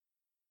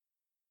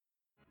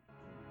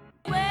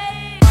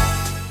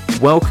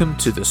Welcome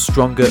to the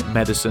Stronger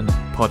Medicine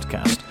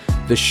podcast,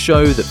 the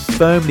show that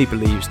firmly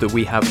believes that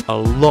we have a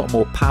lot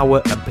more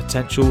power and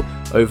potential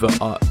over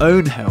our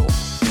own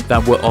health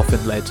than we're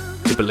often led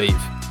to believe.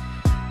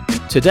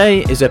 Today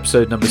is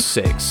episode number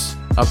 6.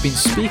 I've been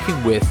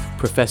speaking with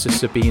Professor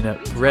Sabina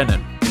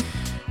Brennan.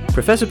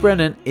 Professor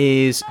Brennan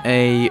is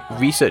a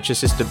research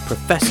assistant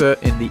professor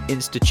in the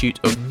Institute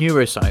of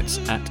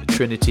Neuroscience at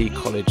Trinity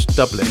College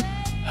Dublin.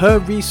 Her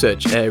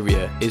research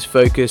area is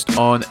focused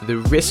on the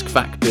risk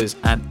factors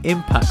and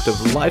impact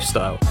of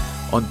lifestyle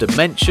on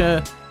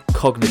dementia,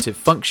 cognitive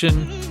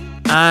function,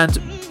 and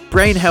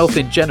brain health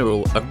in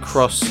general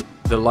across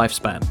the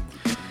lifespan.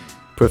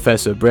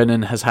 Professor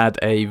Brennan has had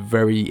a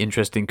very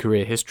interesting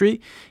career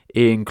history,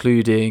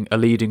 including a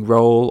leading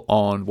role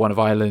on one of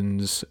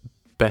Ireland's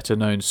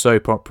better-known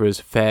soap operas,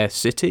 Fair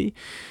City,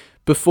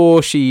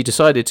 before she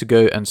decided to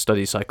go and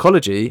study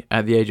psychology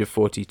at the age of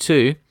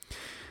 42,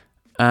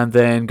 and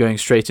then going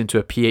straight into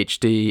a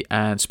PhD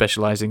and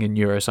specialising in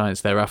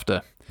neuroscience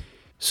thereafter.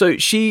 So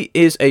she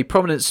is a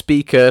prominent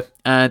speaker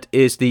and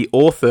is the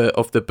author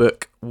of the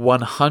book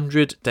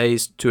 100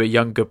 Days to a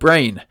Younger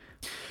Brain.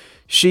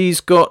 She's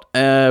got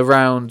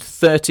around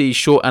 30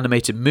 short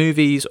animated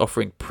movies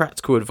offering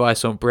practical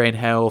advice on brain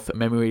health,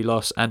 memory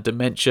loss and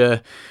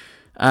dementia.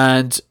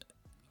 And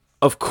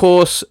of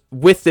course,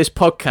 with this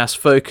podcast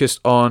focused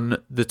on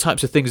the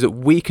types of things that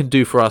we can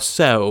do for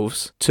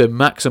ourselves to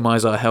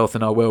maximize our health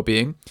and our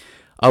well-being,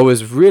 I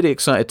was really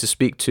excited to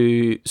speak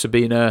to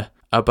Sabina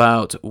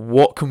about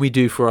what can we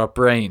do for our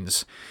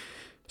brains.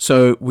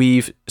 So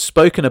we've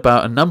spoken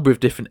about a number of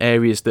different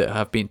areas that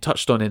have been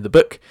touched on in the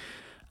book.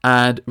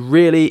 And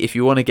really, if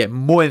you want to get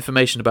more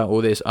information about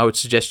all this, I would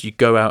suggest you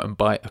go out and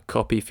buy a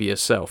copy for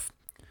yourself.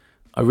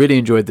 I really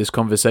enjoyed this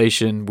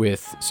conversation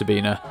with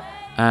Sabina.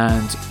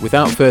 And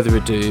without further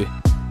ado,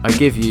 I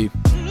give you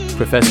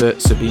Professor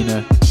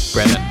Sabina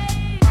Brennan.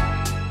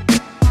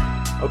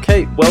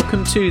 Okay,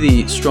 welcome to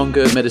the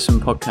Stronger Medicine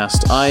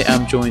podcast. I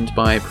am joined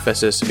by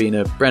Professor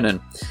Sabina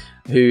Brennan,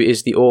 who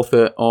is the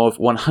author of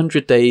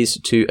 100 Days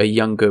to a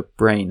Younger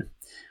Brain.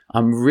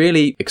 I'm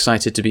really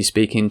excited to be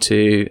speaking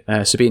to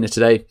Sabina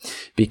today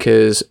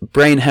because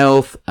brain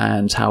health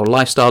and how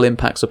lifestyle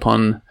impacts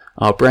upon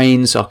our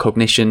brains, our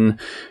cognition,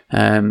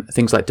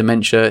 things like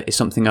dementia is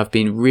something I've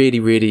been really,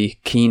 really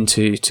keen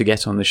to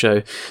get on the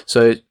show.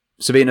 So,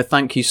 Sabina,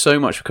 thank you so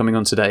much for coming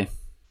on today.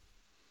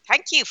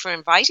 Thank you for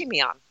inviting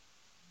me on.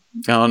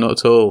 Oh, not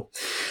at all.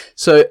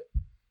 So,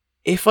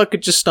 if I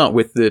could just start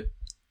with the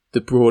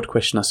broad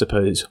question, I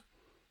suppose.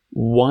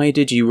 Why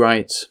did you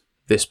write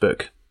this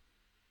book?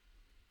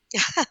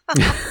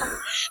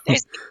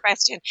 There's the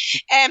question.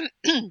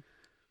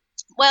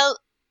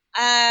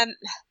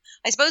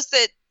 I suppose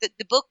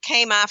the book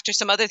came after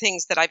some other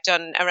things that I've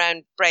done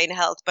around brain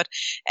health, but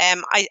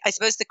I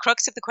suppose the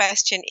crux of the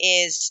question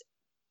is,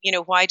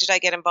 why did I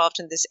get involved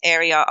in this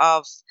area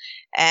of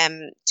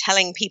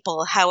telling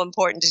people how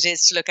important it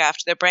is to look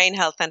after their brain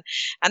health?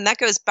 And that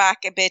goes back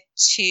a bit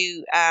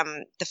to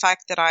the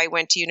fact that I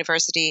went to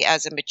university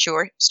as a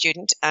mature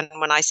student. And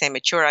when I say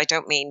mature, I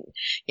don't mean,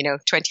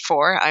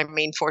 24, I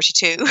mean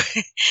 42.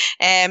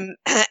 And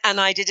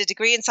I did a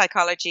degree in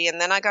psychology,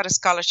 and then I got a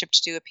scholarship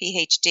to do a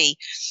PhD.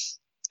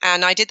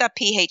 And I did that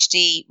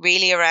PhD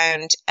really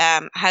around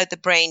how the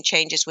brain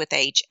changes with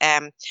age.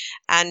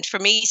 And for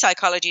me,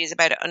 psychology is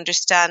about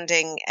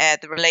understanding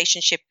the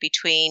relationship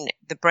between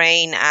the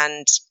brain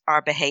and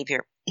our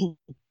behavior.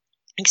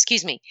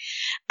 Excuse me.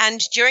 And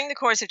during the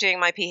course of doing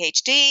my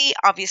PhD,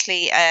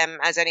 obviously,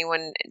 as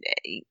anyone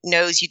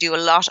knows, you do a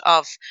lot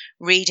of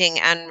reading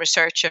and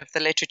research of the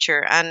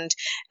literature. And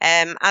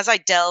as I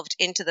delved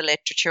into the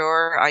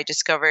literature, I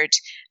discovered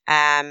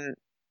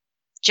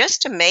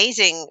just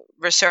amazing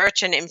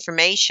research and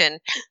information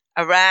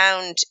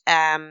around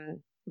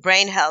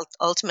brain health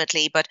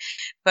ultimately, but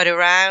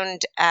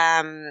around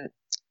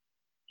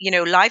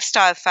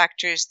lifestyle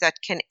factors that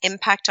can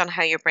impact on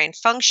how your brain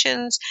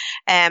functions,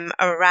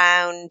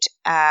 around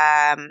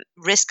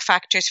risk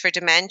factors for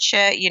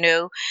dementia,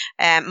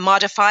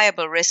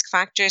 modifiable risk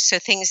factors, so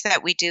things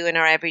that we do in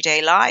our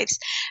everyday lives.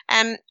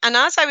 And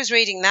as I was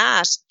reading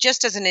that,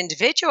 just as an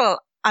individual,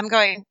 I'm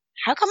going,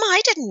 how come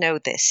I didn't know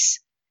this?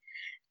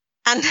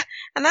 And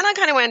then I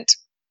kind of went,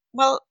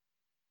 well,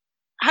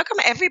 how come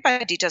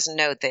everybody doesn't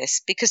know this?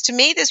 Because to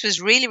me, this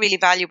was really, really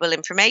valuable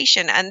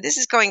information. And this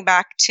is going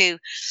back to,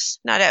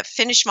 now I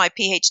finished my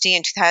PhD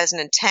in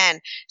 2010.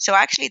 So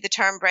actually the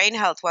term brain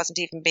health wasn't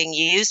even being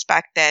used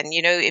back then.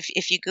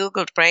 If you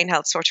Googled brain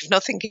health, sort of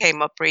nothing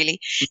came up really.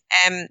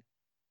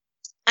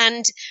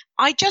 And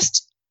I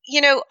just,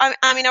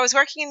 I was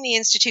working in the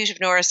Institute of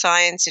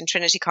Neuroscience in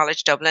Trinity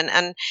College Dublin,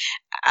 and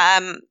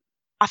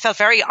I felt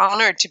very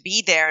honoured to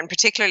be there, and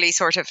particularly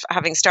sort of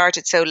having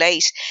started so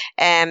late.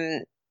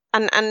 And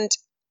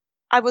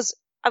I was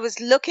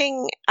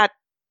looking at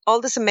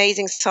all this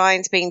amazing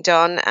science being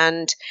done,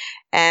 and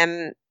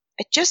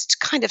it just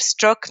kind of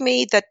struck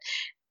me that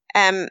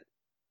the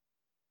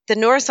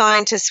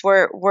neuroscientists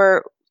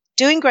were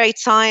doing great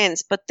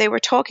science, but they were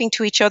talking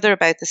to each other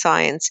about the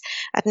science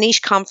at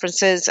niche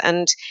conferences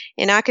and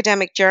in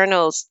academic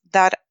journals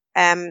that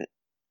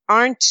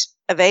aren't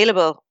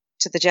available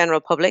to the general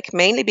public,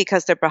 mainly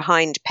because they're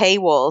behind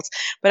paywalls.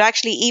 But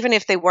actually, even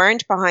if they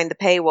weren't behind the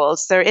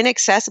paywalls, they're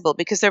inaccessible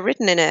because they're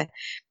written in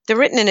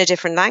a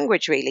different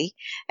language, really.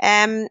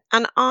 And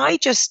I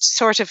just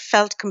sort of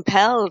felt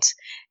compelled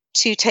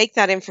to take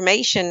that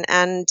information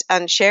and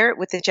share it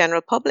with the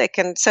general public.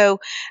 And so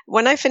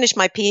when I finished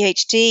my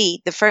PhD,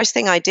 the first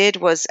thing I did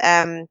was,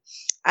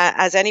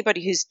 as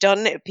anybody who's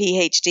done a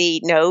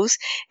PhD knows,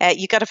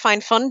 you got to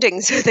find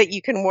funding so that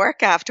you can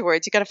work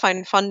afterwards. You got to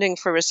find funding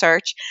for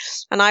research.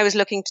 And I was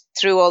looking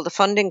through all the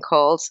funding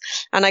calls,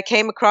 and I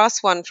came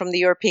across one from the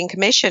European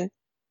Commission.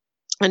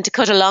 And to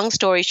cut a long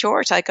story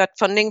short, I got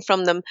funding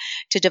from them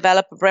to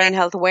develop a brain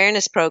health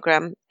awareness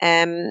program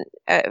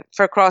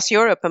for across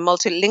Europe, a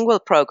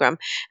multilingual program.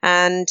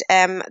 And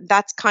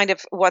that's kind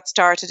of what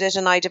started it.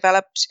 And I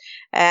developed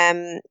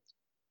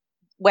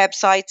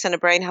websites and a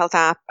brain health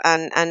app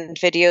and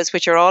videos,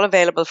 which are all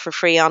available for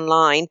free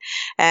online,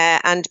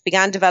 and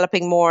began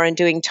developing more and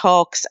doing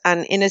talks.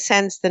 And in a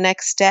sense, the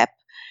next step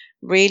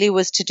really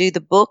was to do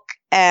the book.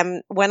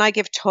 When I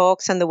give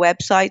talks and the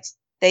websites,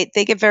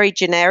 they give very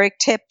generic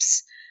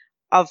tips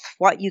of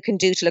what you can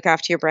do to look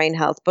after your brain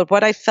health. But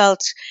what I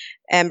felt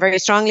very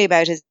strongly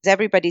about is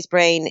everybody's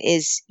brain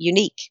is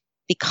unique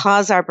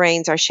because our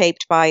brains are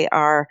shaped by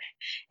our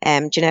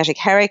genetic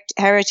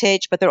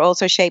heritage, but they're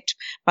also shaped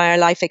by our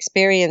life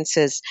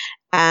experiences.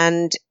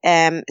 And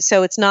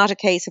so it's not a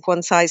case of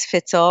one size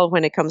fits all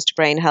when it comes to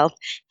brain health.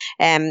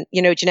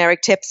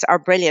 Generic tips are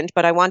brilliant,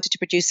 but I wanted to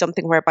produce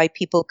something whereby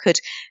people could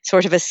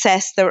sort of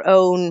assess their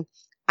own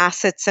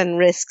assets and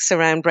risks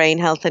around brain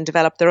health and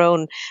develop their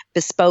own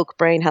bespoke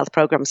brain health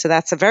program. So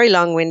that's a very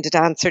long-winded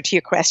answer to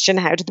your question.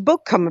 How did the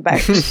book come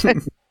about?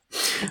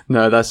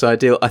 No, that's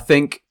ideal. I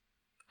think,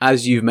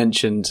 as you've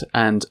mentioned,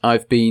 and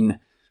I've been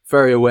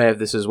very aware of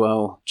this as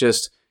well,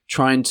 just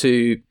trying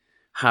to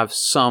have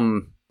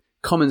some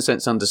common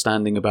sense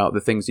understanding about the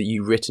things that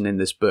you've written in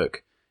this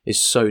book is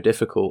so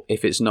difficult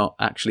if it's not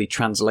actually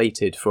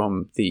translated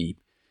from the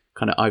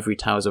kind of ivory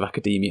towers of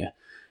academia.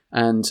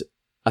 And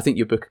I think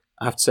your book,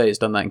 I have to say, has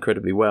done that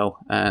incredibly well.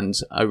 And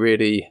I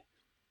really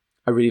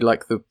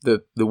like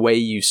the way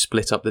you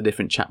split up the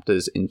different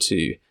chapters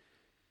into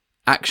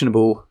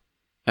actionable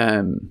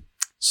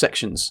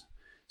sections.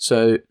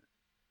 So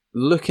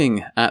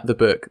looking at the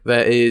book,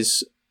 there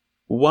is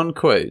one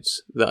quote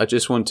that I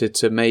just wanted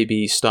to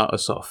maybe start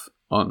us off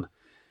on.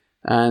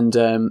 And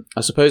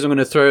I suppose I'm going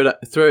to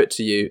throw it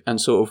to you and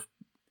sort of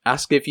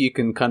ask if you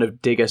can kind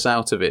of dig us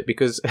out of it,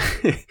 because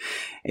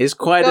it's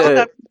quite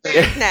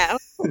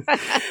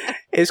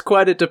it's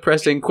quite a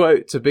depressing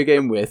quote to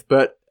begin with.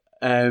 But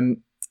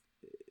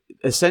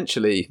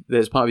essentially,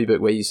 there's part of your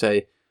book where you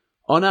say,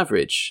 on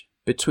average,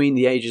 between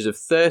the ages of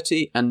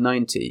 30 and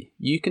 90,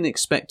 you can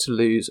expect to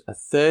lose a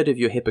third of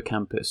your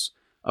hippocampus,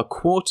 a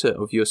quarter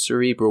of your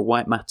cerebral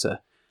white matter,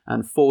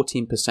 and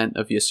 14%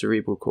 of your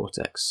cerebral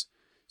cortex.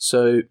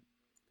 So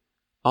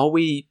are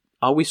we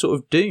sort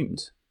of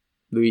doomed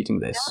reading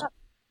this?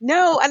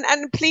 No,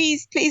 and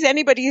please,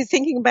 anybody who's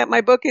thinking about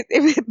my book,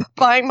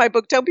 buying my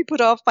book, don't be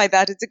put off by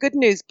that. It's a good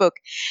news book.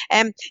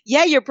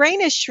 Your brain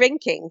is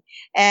shrinking.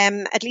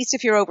 At least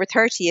if you're over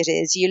 30, it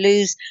is. You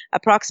lose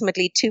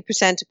approximately 2%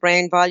 of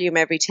brain volume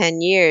every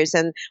 10 years.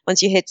 And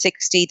once you hit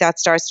 60, that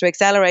starts to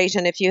accelerate.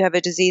 And if you have a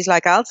disease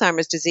like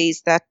Alzheimer's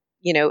disease, that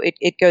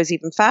it goes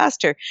even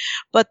faster.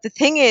 But the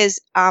thing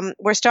is,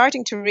 we're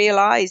starting to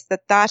realize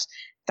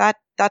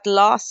that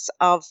loss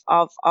of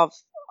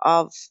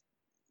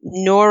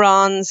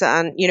neurons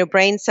and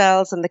brain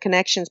cells and the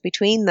connections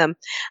between them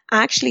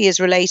actually is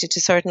related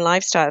to certain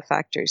lifestyle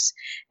factors.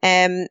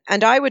 And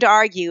I would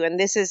argue, and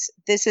this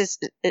is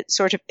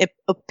sort of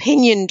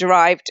opinion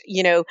derived,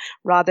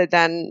 rather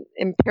than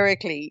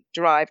empirically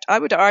derived. I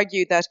would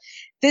argue that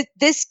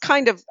this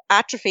kind of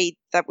atrophy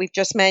that we've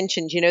just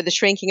mentioned, the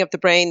shrinking of the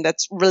brain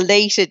that's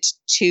related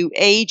to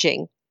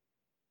aging,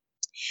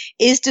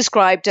 is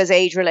described as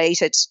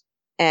age-related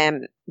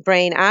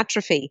brain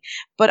atrophy.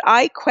 But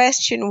I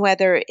question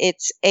whether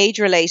it's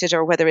age-related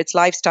or whether it's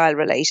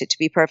lifestyle-related, to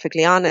be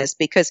perfectly honest,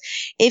 because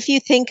if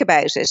you think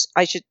about it,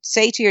 I should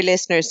say to your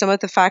listeners, some of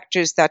the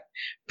factors that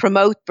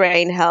promote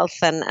brain health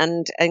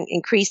and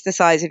increase the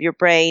size of your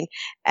brain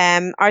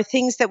are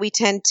things that we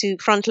tend to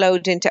front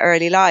load into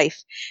early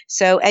life.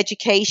 So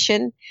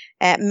education,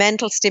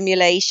 mental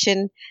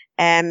stimulation,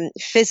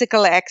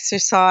 physical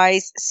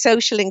exercise,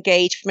 social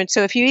engagement.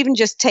 So if you even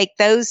just take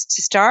those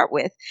to start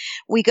with,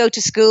 we go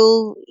to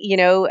school,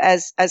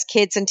 as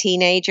kids and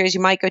teenagers.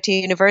 You might go to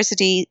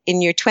university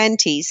in your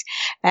 20s.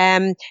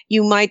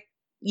 You might,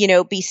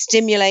 be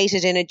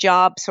stimulated in a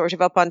job sort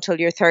of up until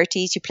your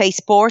 30s. You play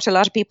sport. A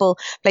lot of people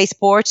play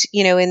sport,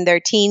 in their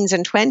teens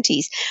and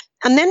 20s.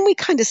 And then we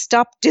kind of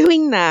stop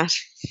doing that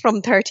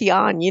from 30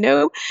 on,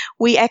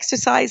 we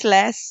exercise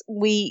less.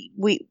 We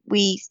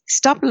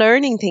stop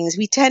learning things.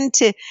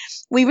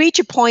 We reach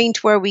a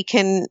point where we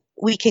can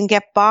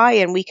get by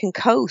and we can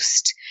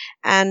coast.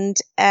 And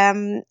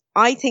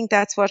I think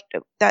that's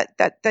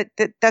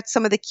that's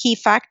some of the key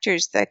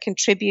factors that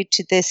contribute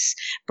to this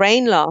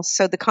brain loss.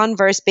 So the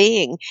converse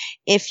being,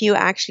 if you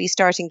actually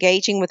start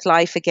engaging with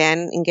life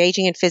again,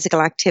 engaging in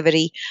physical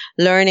activity,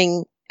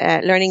 learning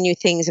new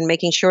things, and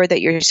making sure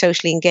that you're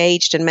socially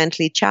engaged and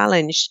mentally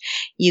challenged,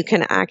 you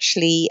can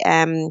actually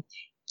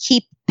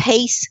keep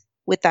pace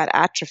with that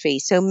atrophy.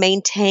 So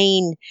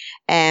maintain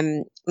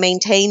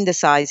the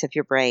size of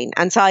your brain,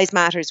 and size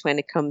matters when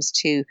it comes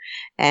to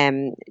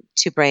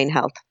brain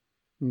health.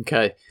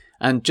 Okay.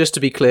 And just to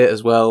be clear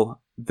as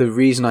well, the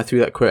reason I threw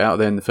that quote out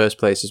there in the first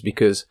place is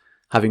because,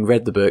 having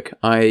read the book,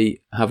 I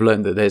have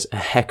learned that there's a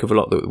heck of a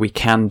lot that we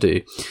can do.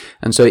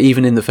 And so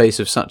even in the face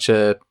of such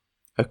a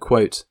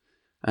quote,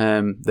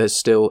 there's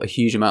still a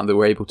huge amount that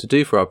we're able to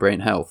do for our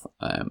brain health,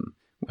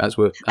 as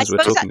we're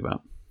talking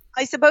about.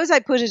 I suppose I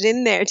put it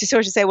in there to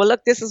sort of say, well,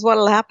 look, this is what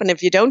will happen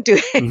if you don't do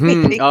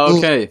anything. Oh,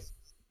 okay.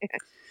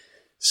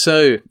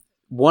 So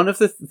one of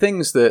the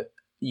things that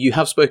you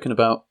have spoken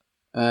about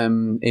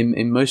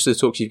in most of the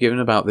talks you've given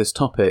about this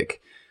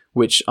topic,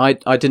 which I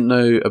didn't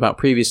know about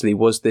previously,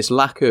 was this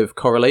lack of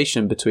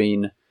correlation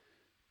between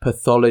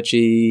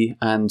pathology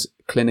and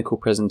clinical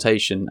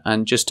presentation.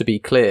 And just to be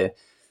clear,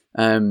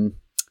 in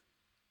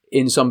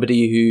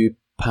somebody who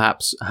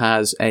perhaps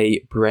has a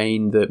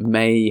brain that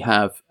may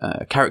have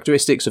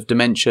characteristics of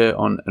dementia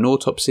on an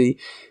autopsy,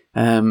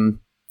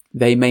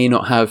 they may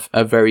not have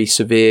a very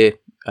severe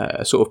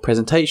sort of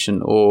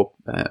presentation or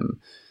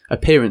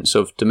appearance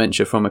of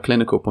dementia from a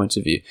clinical point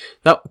of view.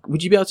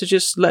 Would you be able to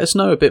just let us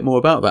know a bit more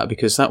about that?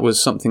 Because that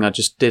was something I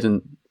just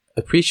didn't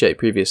appreciate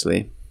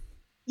previously.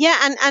 Yeah,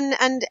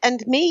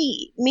 and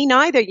me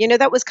neither. You know,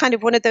 that was kind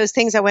of one of those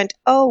things I went,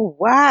 oh,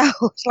 wow,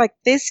 it's like,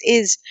 this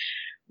is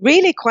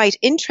really quite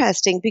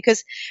interesting,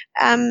 because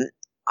I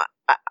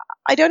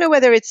don't know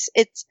whether it's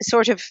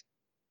sort of,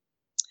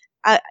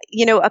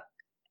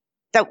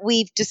 that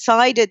we've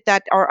decided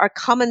that our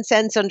common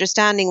sense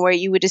understanding, where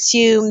you would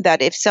assume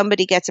that if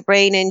somebody gets a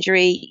brain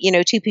injury,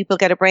 two people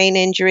get a brain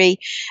injury,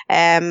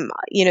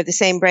 the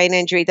same brain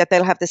injury, that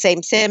they'll have the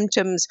same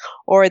symptoms,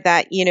 or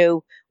that,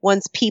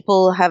 once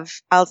people have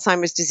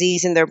Alzheimer's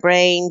disease in their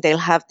brain, they'll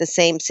have the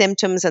same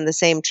symptoms and the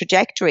same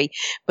trajectory.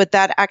 But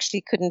that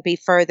actually couldn't be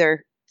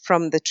further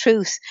from the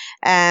truth.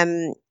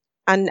 And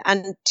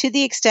to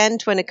the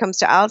extent when it comes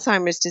to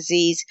Alzheimer's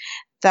disease,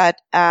 that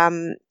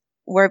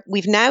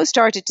we've now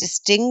started to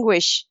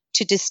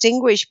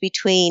distinguish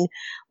between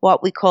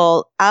what we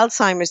call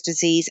Alzheimer's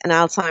disease and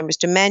Alzheimer's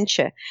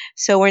dementia.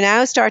 So we're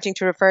now starting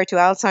to refer to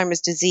Alzheimer's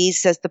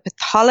disease as the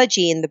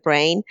pathology in the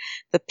brain,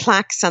 the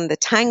plaques and the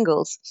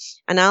tangles,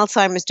 and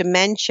Alzheimer's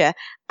dementia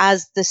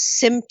as the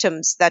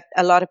symptoms that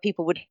a lot of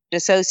people would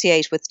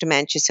associate with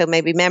dementia. So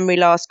maybe memory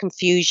loss,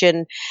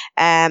 confusion,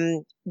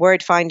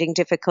 word finding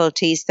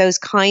difficulties, those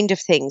kind of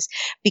things,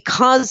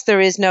 because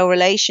there is no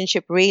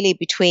relationship really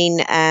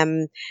between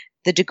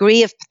the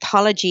degree of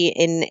pathology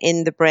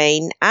in the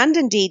brain, and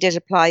indeed it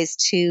applies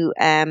to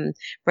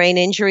brain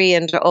injury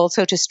and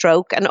also to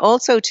stroke, and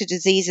also to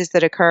diseases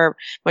that occur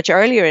much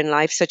earlier in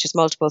life, such as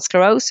multiple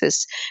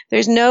sclerosis.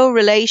 There's no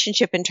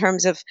relationship in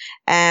terms of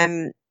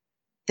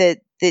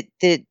the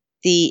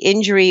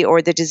injury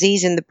or the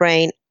disease in the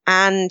brain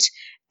and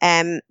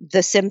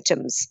the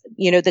symptoms,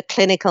 the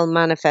clinical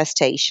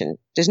manifestation.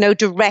 There's no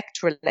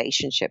direct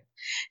relationship.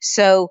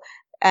 So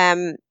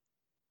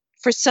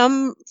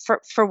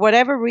for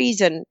whatever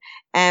reason,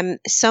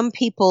 some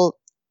people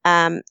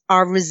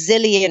are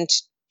resilient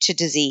to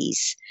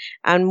disease,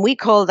 and we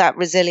call that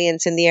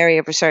resilience in the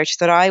area of research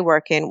that I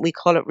work in. We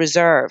call it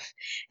reserve,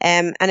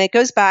 and it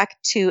goes back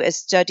to a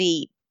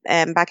study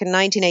back in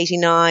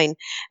 1989.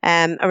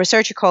 A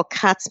researcher called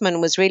Katzman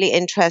was really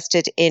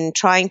interested in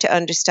trying to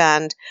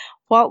understand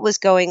what was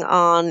going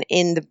on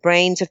in the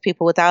brains of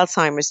people with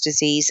Alzheimer's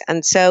disease,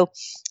 and so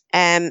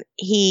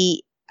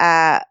he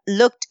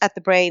looked at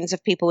the brains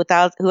of people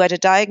who had a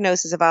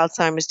diagnosis of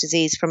Alzheimer's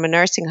disease from a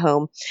nursing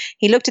home.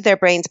 He looked at their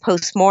brains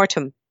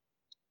post-mortem.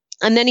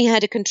 And then he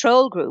had a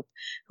control group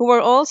who were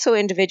also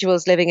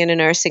individuals living in a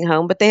nursing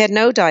home, but they had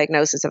no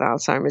diagnosis of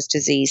Alzheimer's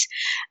disease.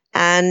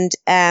 And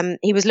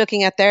he was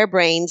looking at their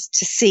brains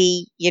to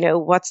see,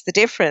 what's the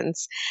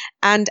difference.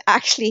 And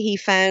actually he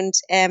found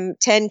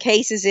 10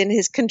 cases in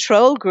his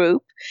control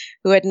group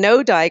who had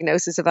no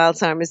diagnosis of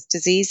Alzheimer's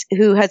disease,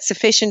 who had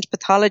sufficient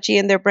pathology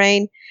in their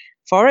brain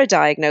for a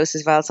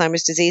diagnosis of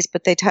Alzheimer's disease,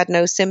 but they'd had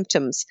no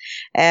symptoms.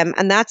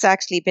 And that's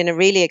actually been a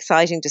really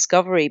exciting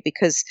discovery,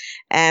 because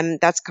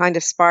that's kind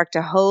of sparked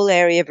a whole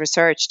area of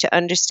research to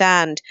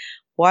understand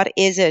what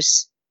is it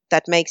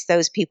that makes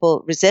those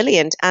people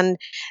resilient. And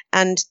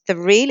the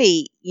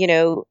really,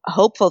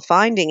 hopeful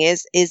finding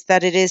is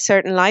that it is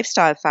certain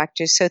lifestyle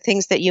factors, so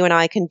things that you and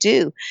I can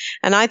do.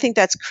 And I think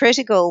that's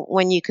critical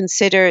when you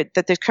consider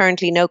that there's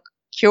currently no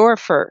cure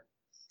for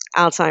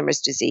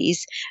Alzheimer's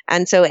disease.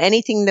 And so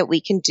anything that we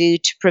can do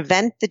to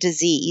prevent the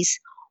disease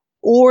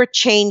or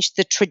change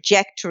the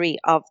trajectory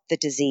of the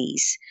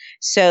disease.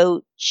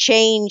 So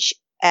change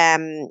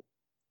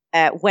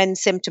when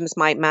symptoms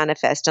might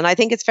manifest. And I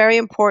think it's very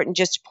important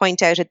just to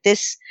point out at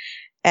this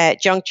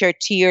juncture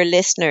to your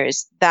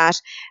listeners that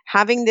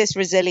having this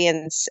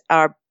resilience,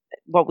 or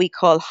what we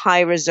call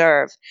high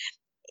reserve,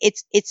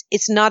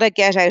 it's not a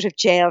get out of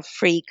jail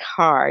free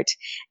card.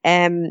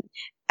 Uh,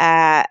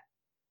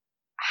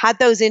 had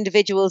those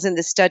individuals in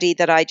the study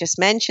that I just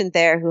mentioned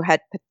there, who had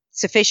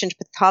sufficient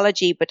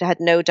pathology but had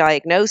no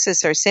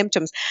diagnosis or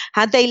symptoms,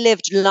 had they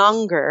lived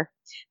longer,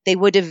 they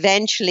would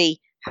eventually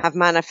have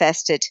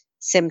manifested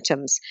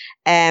symptoms.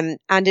 And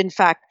in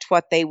fact,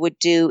 what they would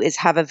do is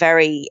have a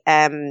very,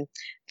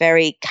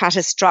 very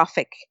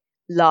catastrophic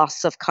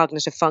loss of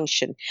cognitive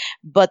function.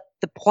 But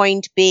the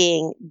point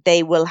being,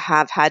 they will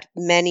have had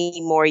many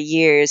more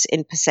years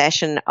in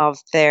possession of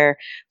their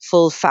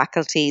full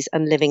faculties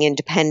and living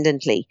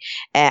independently.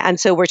 And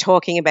so we're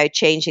talking about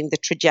changing the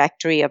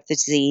trajectory of the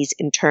disease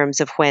in terms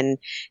of when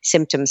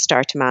symptoms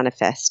start to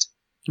manifest.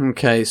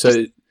 Okay,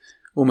 so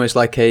almost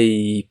like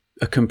a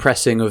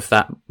compressing of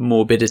that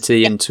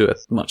morbidity into a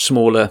much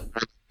smaller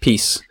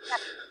piece.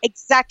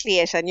 Exactly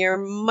it. And you're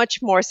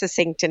much more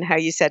succinct in how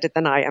you said it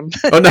than I am.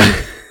 Oh,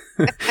 no.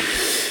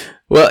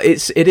 Well,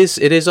 it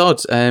is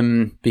odd,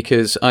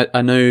 because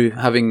I know,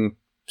 having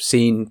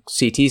seen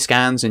CT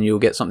scans, and you'll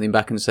get something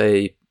back and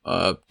say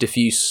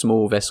diffuse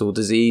small vessel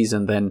disease,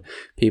 and then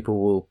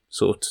people will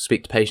sort of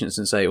speak to patients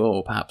and say,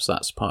 well, perhaps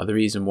that's part of the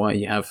reason why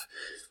you have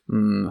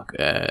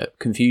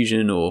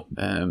confusion or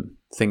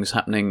things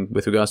happening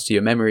with regards to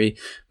your memory.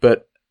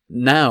 But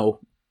now,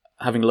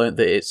 having learned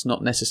that it's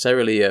not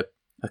necessarily a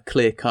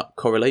clear-cut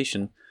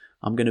correlation,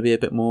 I'm going to be a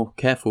bit more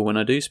careful when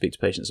I do speak to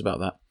patients about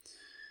that.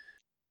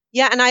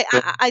 Yeah, and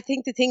I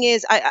think the thing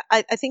is,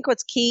 I think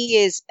what's key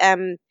is,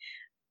 that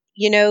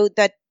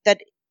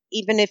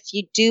even if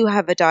you do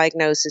have a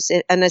diagnosis,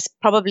 and it's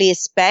probably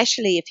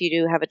especially if you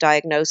do have a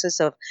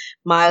diagnosis of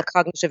mild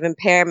cognitive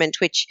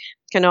impairment, which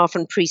can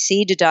often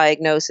precede a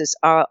diagnosis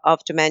of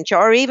dementia,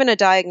 or even a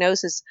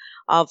diagnosis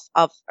of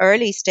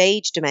early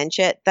stage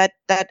dementia,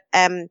 that's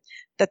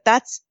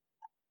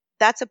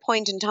a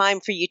point in time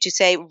for you to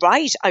say,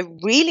 right, I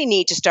really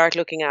need to start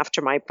looking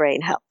after my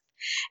brain health.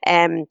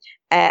 And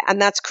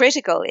that's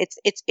critical.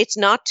 It's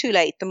not too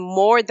late. The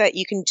more that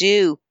you can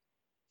do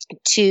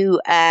to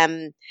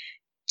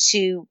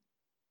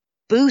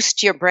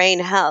boost your brain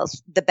health,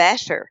 the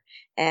better.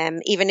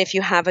 Even if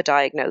you have a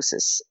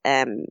diagnosis.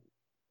 And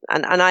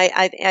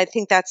I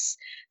think that's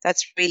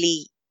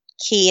really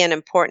key and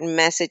important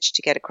message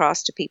to get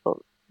across to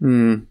people.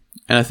 And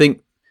I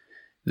think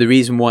the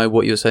reason why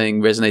what you're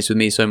saying resonates with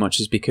me so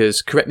much is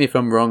because, correct me if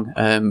I'm wrong,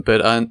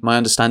 but my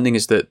understanding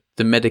is that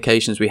the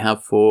medications we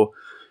have for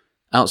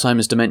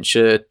Alzheimer's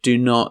dementia do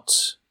not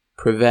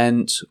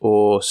prevent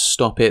or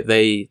stop it.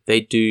 They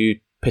do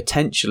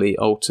potentially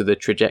alter the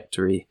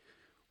trajectory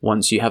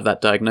once you have that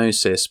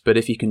diagnosis. But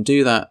if you can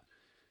do that,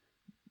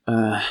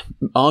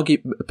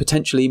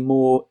 potentially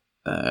more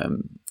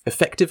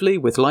effectively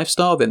with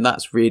lifestyle, then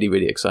that's really,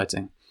 really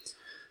exciting.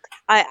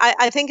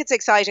 I think it's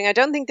exciting. I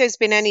don't think there's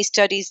been any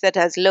studies that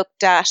has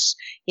looked at,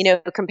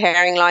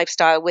 comparing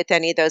lifestyle with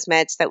any of those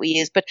meds that we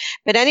use. But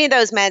any of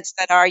those meds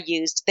that are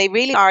used, they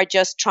really are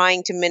just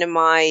trying to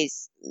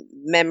minimize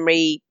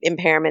memory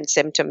impairment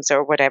symptoms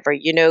or whatever.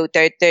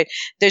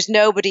 There's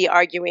nobody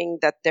arguing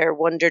that they're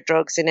wonder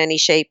drugs in any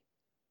shape,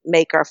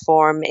 make, or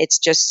form. It's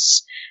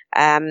just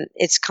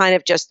it's kind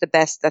of just the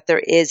best that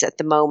there is at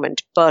the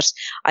moment. But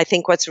I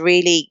think what's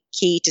really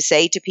key to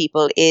say to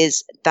people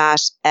is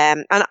that,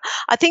 and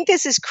I think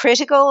this is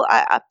critical.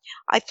 I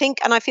think,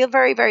 and I feel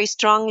very, very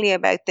strongly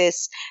about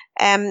this.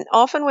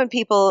 Often when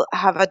people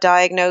have a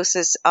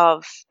diagnosis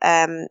of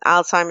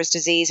Alzheimer's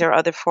disease or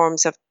other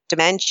forms of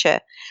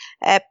dementia,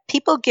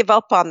 people give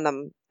up on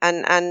them.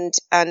 And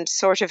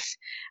sort of,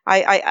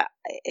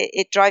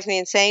 it drives me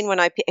insane when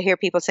I hear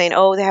people saying,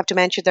 "Oh, they have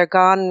dementia, they're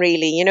gone."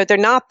 Really, they're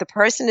not. The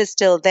person is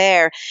still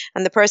there,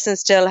 and the person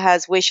still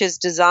has wishes,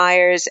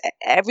 desires,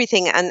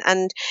 everything.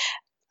 And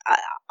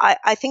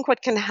I think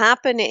what can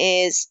happen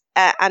is,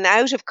 and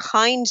out of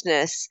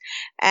kindness,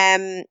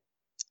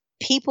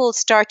 people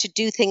start to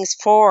do things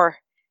for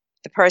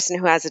the person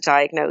who has a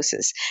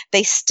diagnosis.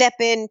 They step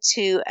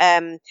into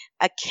a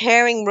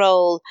caring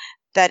role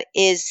that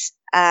is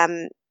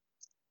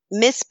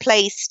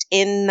misplaced,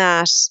 in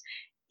that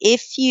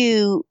if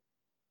you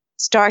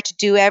start to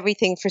do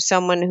everything for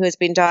someone who has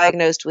been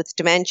diagnosed with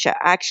dementia,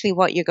 actually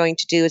what you're going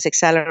to do is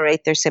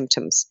accelerate their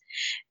symptoms,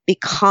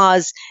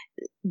 because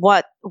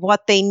what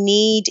they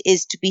need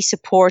is to be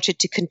supported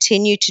to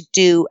continue to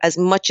do as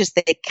much as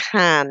they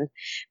can,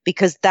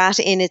 because that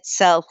in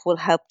itself will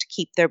help to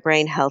keep their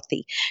brain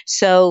healthy.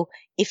 So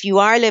if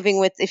you're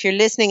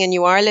listening and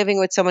you are living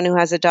with someone who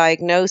has a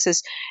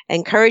diagnosis,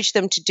 encourage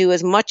them to do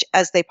as much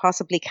as they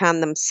possibly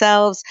can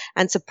themselves,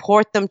 and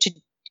support them to,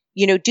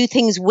 do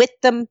things with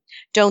them.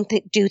 Don't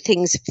do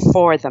things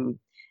for them.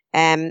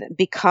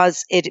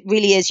 Because it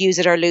really is use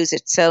it or lose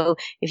it. So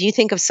if you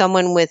think of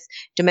someone with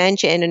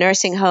dementia in a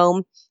nursing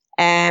home,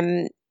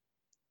 if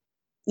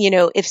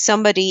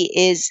somebody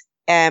is,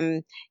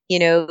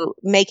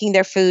 making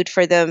their food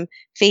for them,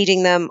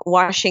 feeding them,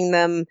 washing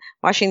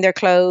their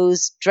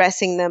clothes,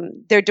 dressing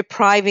them, they're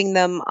depriving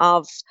them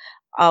of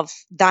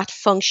that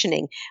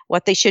functioning.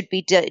 What they should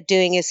be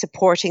doing is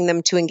supporting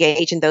them to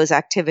engage in those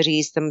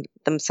activities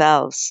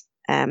themselves.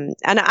 And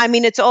I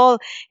mean, it's all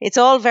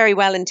very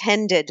well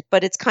intended,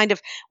 but it's kind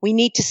of, we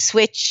need to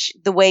switch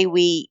the way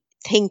we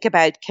think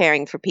about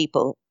caring for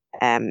people,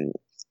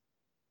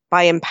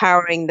 by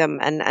empowering them,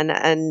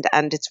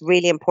 and it's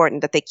really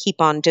important that they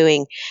keep on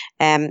doing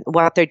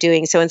what they're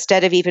doing. So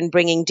instead of even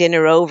bringing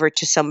dinner over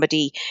to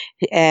somebody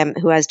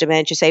who has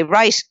dementia, say,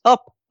 right,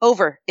 up,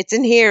 over, it's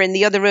in here in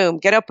the other room,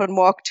 get up and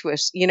walk to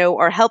it,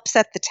 or help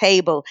set the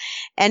table,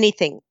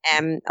 anything.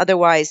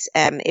 Otherwise,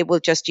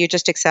 you're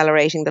just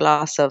accelerating the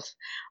loss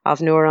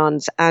of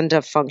neurons and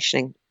of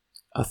functioning.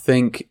 I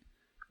think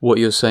what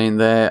you're saying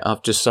there,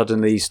 I've just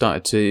suddenly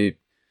started to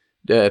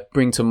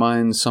bring to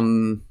mind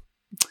some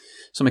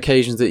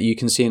occasions that you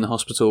can see in the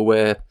hospital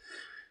where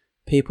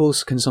people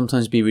can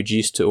sometimes be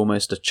reduced to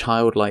almost a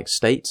childlike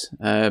state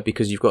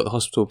because you've got the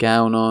hospital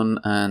gown on,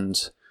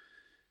 and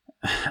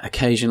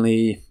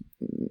occasionally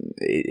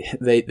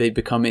they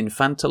become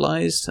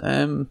infantilized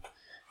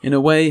in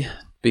a way,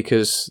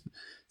 because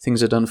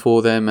things are done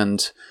for them,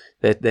 and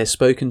they're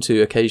spoken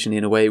to occasionally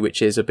in a way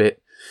which is a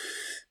bit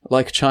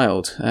like a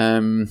child.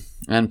 And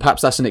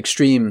perhaps that's an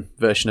extreme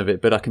version of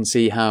it, but I can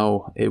see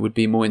how it would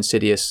be more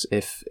insidious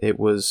if it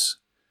was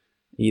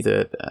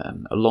either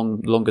a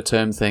longer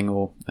term thing,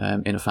 or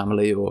in a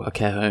family or a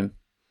care home.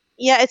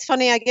 Yeah, it's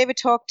funny. I gave a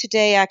talk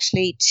today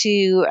actually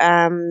to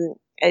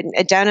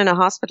down in a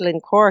hospital in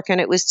Cork,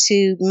 and it was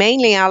to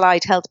mainly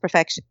allied health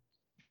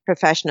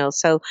professionals,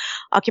 so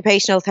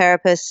occupational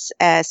therapists,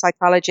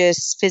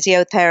 psychologists,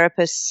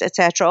 physiotherapists,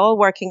 etc., all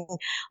working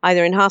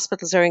either in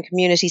hospitals or in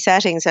community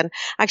settings. And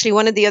actually,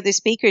 one of the other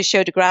speakers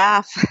showed a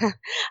graph,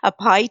 a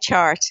pie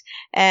chart,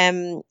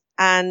 and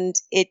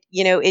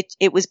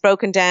it was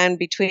broken down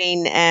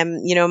between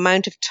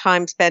amount of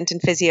time spent in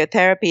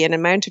physiotherapy and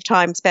amount of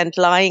time spent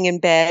lying in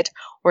bed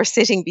or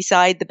sitting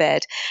beside the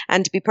bed.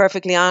 And to be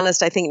perfectly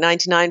honest, I think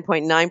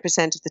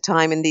 99.9% of the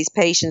time in these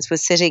patients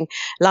was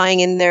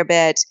lying in their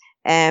bed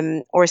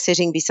or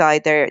sitting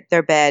beside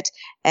their bed,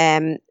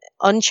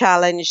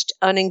 unchallenged,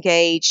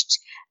 unengaged,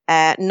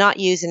 not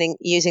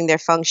using their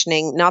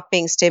functioning, not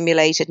being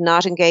stimulated,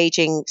 not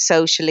engaging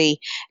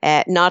socially,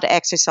 not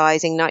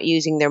exercising, not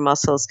using their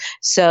muscles.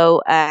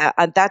 So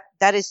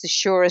that is the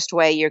surest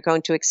way you're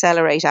going to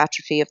accelerate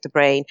atrophy of the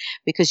brain,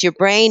 because your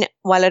brain,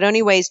 while it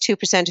only weighs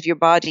 2% of your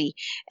body,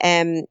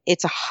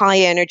 it's a high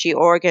energy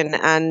organ,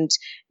 and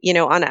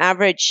on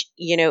average,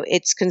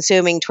 it's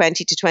consuming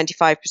 20 to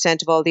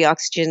 25% of all the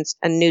oxygen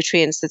and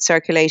nutrients that's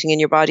circulating in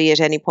your body at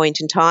any point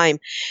in time.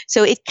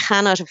 So it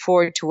cannot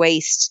afford to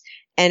waste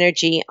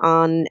energy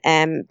on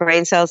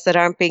brain cells that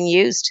aren't being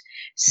used.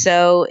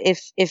 So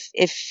if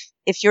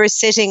you're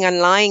sitting and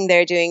lying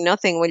there doing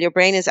nothing, well, your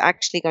brain is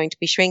actually going to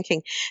be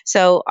shrinking.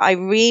 So I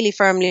really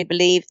firmly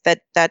believe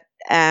that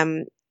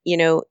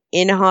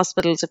in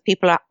hospitals, if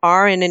people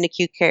are in an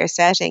acute care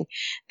setting,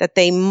 that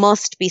they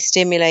must be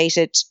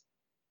stimulated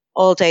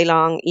all day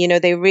long.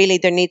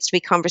 There needs to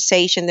be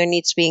conversation, there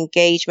needs to be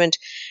engagement,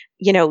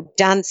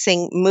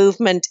 dancing,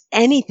 movement,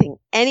 anything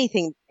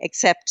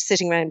except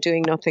sitting around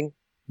doing nothing.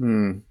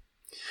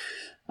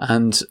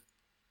 And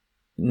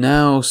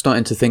now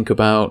starting to think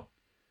about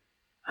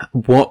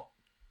what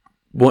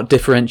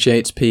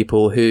differentiates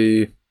people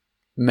who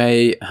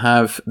may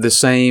have the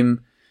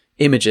same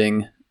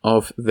imaging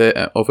of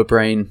a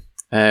brain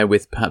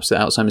with perhaps the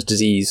Alzheimer's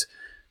disease,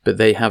 but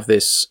they have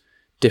this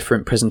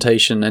different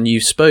presentation. And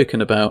you've spoken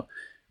about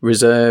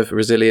reserve,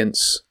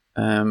 resilience,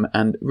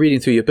 and reading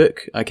through your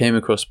book, I came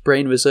across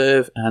brain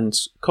reserve and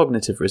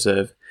cognitive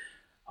reserve.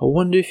 I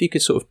wonder if you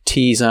could sort of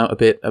tease out a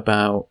bit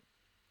about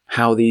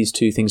how these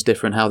two things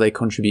differ and how they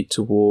contribute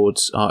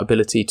towards our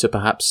ability to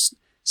perhaps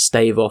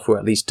stave off or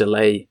at least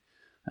delay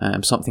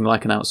something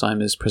like an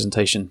Alzheimer's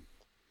presentation.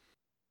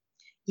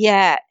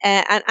 Yeah,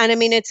 and I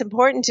mean, it's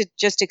important to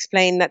just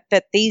explain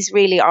that these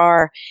really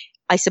are,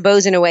 I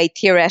suppose, in a way,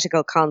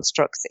 theoretical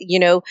constructs,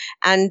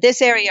 and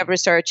this area of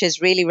research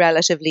is really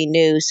relatively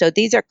new. So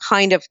these are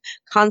kind of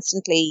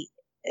constantly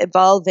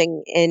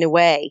evolving in a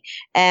way.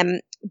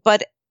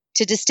 But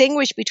to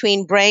distinguish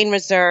between brain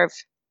reserve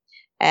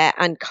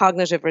and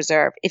cognitive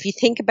reserve, if you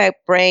think about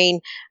brain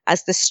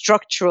as the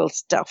structural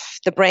stuff,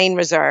 the brain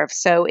reserve,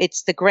 so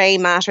it's the grey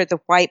matter, the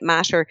white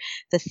matter,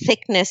 the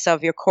thickness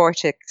of your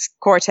cortex.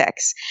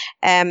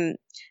 So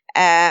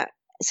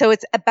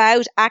it's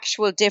about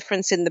actual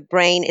difference in the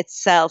brain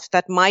itself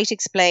that might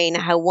explain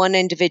how one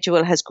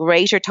individual has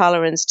greater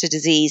tolerance to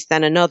disease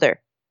than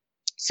another.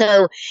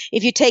 So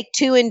if you take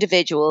two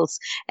individuals,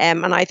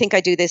 and I think I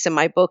do this in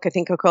my book, I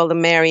think I call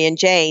them Mary and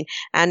Jane.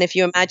 And if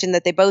you imagine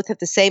that they both have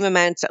the same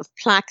amounts of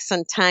plaques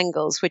and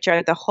tangles, which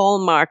are the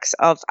hallmarks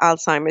of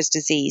Alzheimer's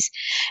disease.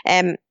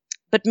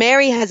 But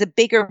Mary has a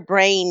bigger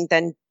brain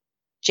than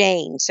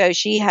Jane. So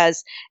she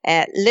has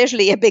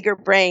literally a bigger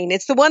brain.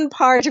 It's the one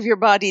part of your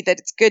body that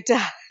it's good to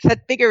have,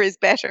 that bigger is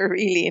better,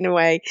 really, in a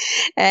way.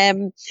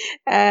 So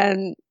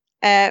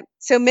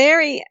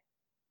Mary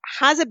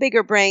has a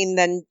bigger brain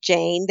than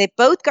Jane. They've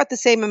both got the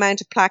same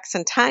amount of plaques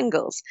and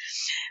tangles.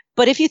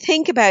 But if you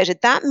think about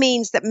it, that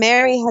means that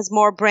Mary has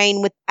more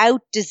brain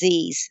without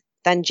disease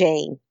than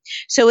Jane.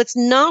 So it's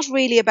not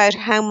really about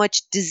how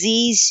much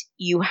disease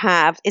you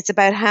have, it's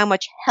about how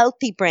much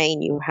healthy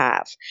brain you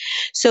have.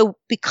 So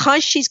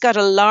because she's got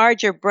a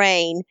larger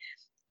brain,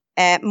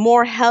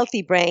 more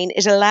healthy brain,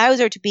 it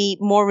allows her to be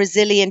more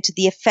resilient to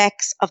the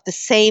effects of the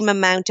same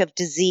amount of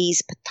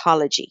disease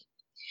pathology.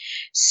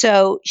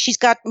 So she's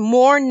got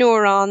more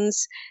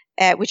neurons,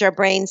 which are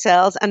brain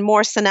cells, and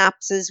more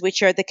synapses,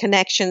 which are the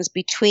connections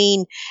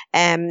between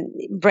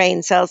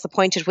brain cells, the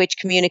point at which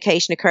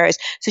communication occurs.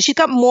 So she's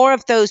got more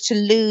of those to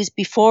lose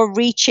before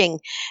reaching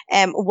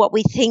what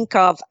we think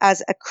of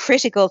as a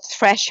critical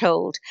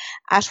threshold,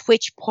 at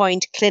which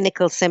point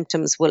clinical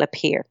symptoms will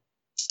appear.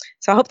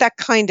 So I hope that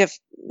kind of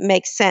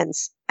makes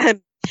sense. And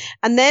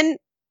then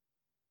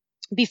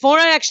before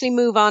I actually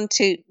move on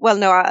to,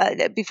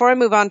 before I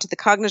move on to the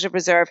cognitive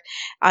reserve,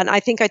 and I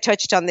think I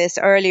touched on this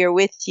earlier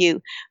with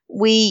you,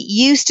 we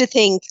used to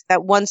think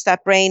that once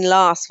that brain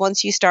loss,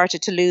 once you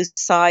started to lose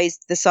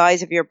the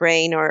size of your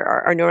brain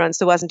or neurons,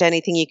 there wasn't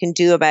anything you can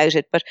do about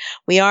it. But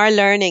we are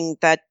learning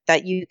that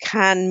you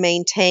can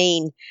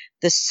maintain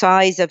the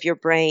size of your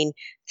brain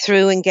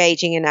through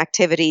engaging in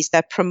activities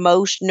that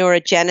promote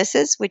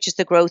neurogenesis, which is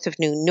the growth of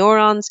new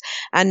neurons,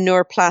 and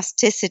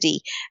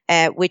neuroplasticity,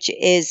 which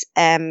is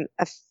a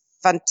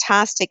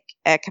fantastic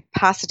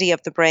capacity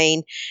of the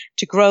brain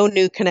to grow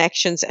new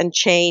connections and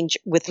change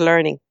with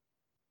learning.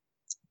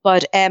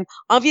 But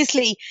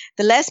obviously,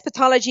 the less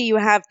pathology you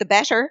have, the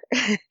better.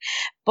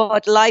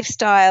 But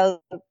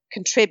lifestyle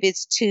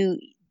contributes to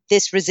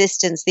this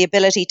resistance, the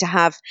ability to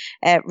have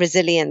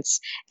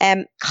resilience.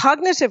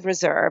 Cognitive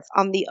reserve,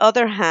 on the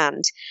other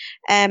hand,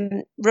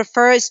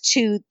 refers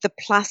to the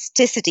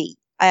plasticity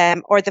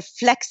or the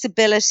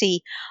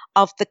flexibility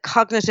of the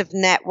cognitive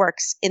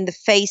networks in the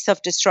face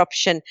of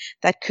disruption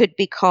that could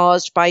be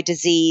caused by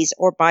disease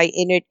or by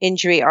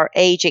injury or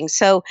aging.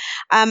 So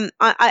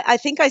I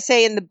think I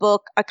say in the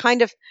book, I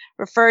kind of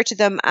refer to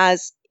them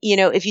as,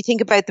 if you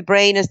think about the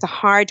brain as the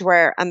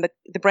hardware and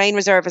the brain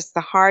reserve as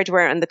the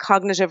hardware and the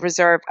cognitive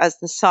reserve as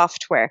the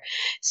software.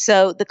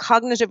 So the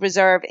cognitive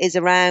reserve is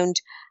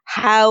around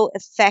how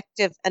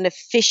effective and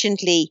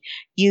efficiently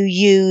you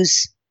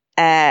use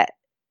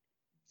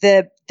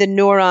the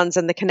neurons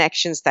and the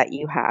connections that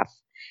you have.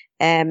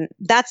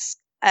 That's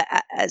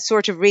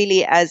sort of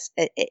really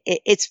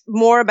it's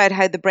more about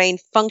how the brain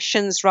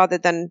functions rather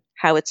than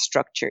how it's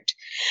structured.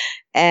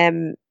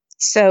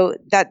 So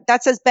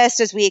that's as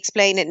best as we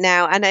explain it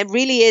now. And it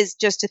really is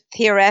just a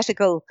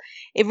theoretical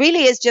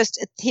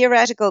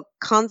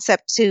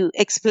concept to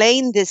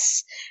explain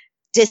this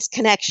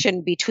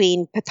disconnection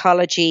between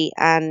pathology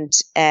and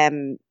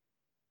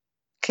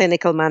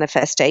clinical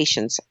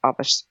manifestations of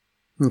it.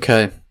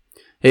 Okay.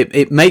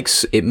 It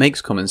makes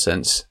common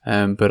sense,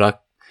 but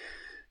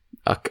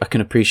I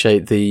can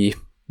appreciate the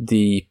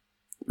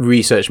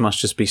research must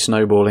just be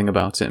snowballing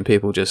about it and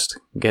people just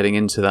getting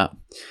into that.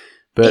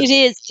 But it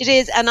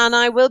is, and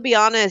I will be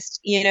honest.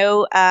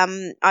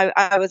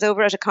 I was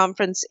over at a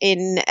conference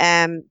in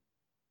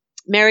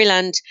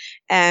Maryland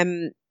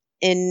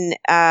in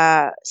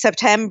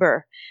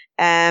September,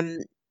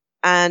 and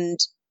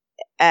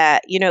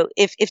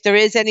if there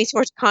is any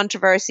sort of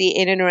controversy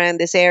in and around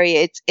this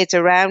area, it's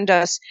around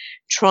us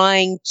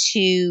trying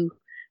to,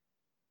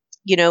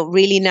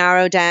 really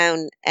narrow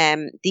down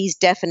these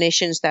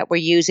definitions that we're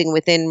using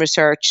within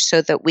research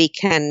so that we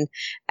can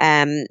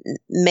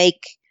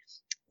make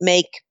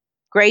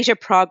greater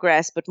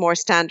progress, but more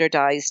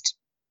standardized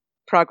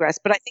progress.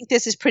 But I think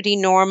this is pretty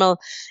normal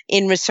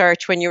in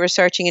research. When you're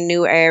researching a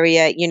new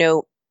area,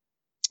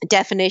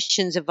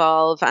 definitions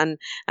evolve and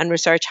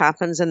research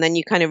happens, and then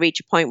you kind of reach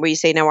a point where you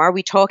say, now, are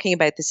we talking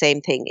about the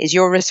same thing? Is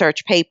your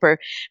research paper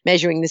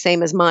measuring the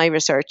same as my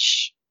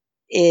research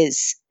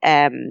is?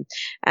 And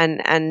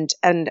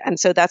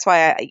so that's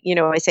why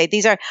I say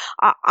these are,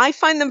 I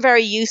find them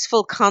very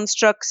useful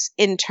constructs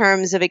in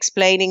terms of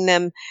explaining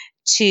them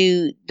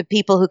to the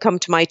people who come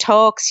to my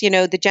talks,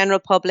 the general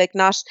public,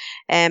 not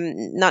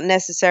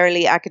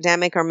necessarily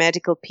academic or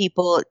medical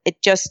people.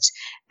 It just,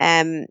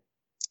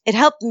 it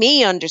helped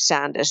me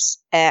understand it.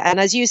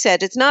 And as you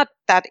said, it's not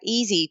that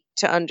easy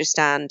to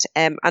understand.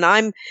 And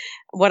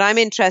what I'm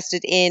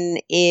interested in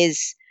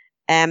is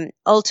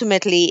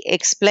ultimately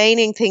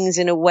explaining things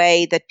in a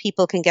way that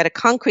people can get a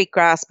concrete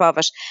grasp of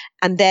it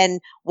and then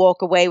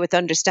walk away with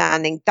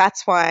understanding.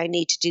 That's why I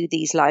need to do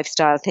these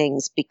lifestyle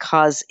things,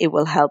 because it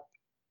will help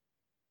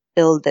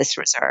build this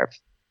reserve.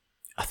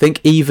 I think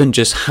even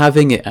just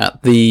having it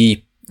at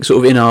the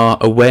sort of in our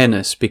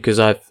awareness, because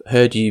I've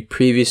heard you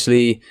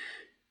previously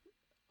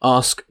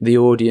ask the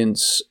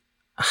audience,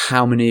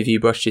 how many of you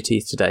brushed your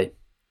teeth today?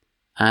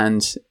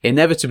 And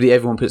inevitably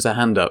everyone puts their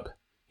hand up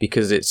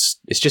because it's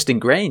just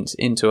ingrained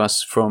into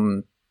us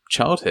from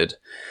childhood.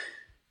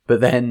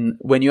 But then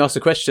when you ask the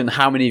question,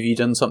 how many of you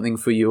done something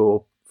for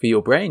your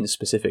brain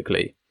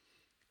specifically?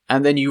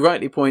 And then you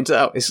rightly point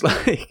out, it's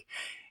like,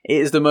 it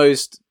is the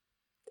most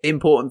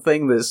important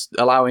thing that's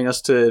allowing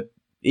us to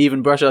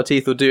even brush our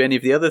teeth or do any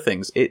of the other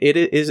things.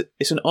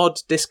 It's an odd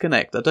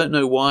disconnect. I don't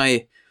know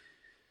why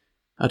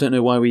I don't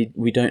know why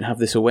we don't have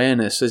this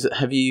awareness.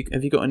 Have you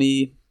got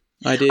any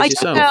ideas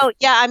yourself? I don't know.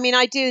 Yeah, I mean,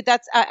 I do.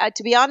 That's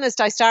to be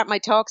honest, I start my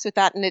talks with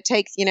that, and it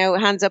takes,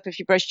 hands up if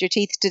you brushed your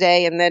teeth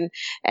today, and then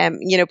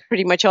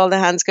pretty much all the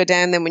hands go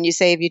down. Then when you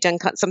say, have you done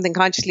something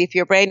consciously for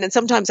your brain? And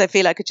sometimes I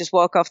feel I could just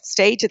walk off the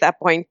stage at that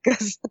point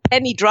because the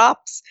penny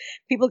drops.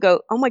 People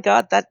go, oh my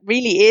God, that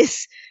really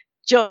is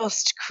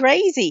just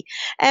crazy.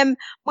 I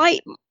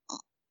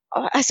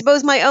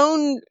suppose my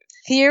own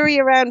theory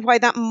around why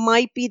that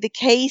might be the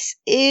case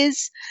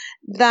is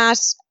that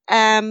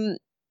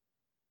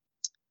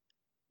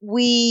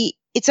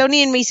it's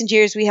only in recent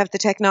years we have the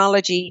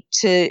technology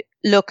to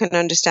look and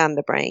understand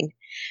the brain.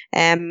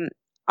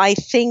 I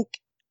think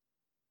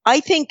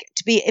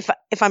to be,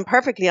 if I'm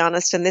perfectly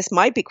honest, and this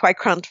might be quite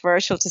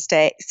controversial to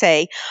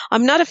say,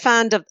 I'm not a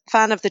fan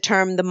of the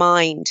term the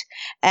mind.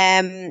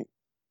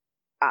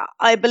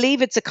 I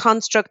believe it's a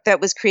construct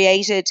that was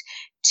created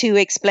to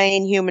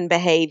explain human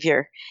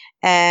behavior.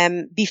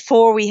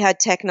 Before we had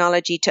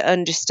technology to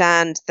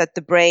understand that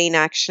the brain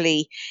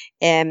actually,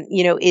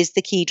 is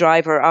the key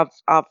driver of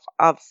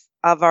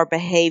our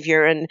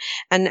behavior, and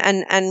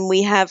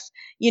we have,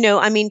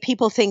 I mean,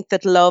 people think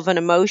that love and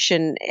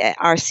emotion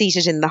are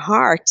seated in the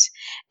heart,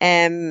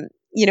 and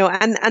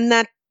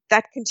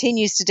that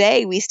continues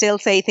today. We still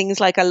say things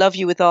like, I love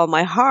you with all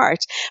my heart,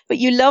 but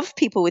you love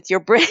people with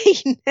your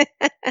brain.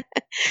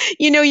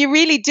 You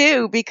really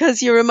do,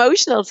 because your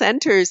emotional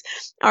centers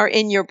are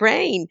in your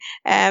brain.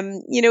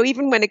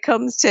 Even when it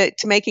comes to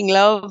making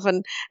love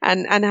and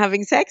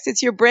having sex,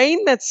 it's your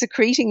brain that's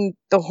secreting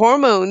the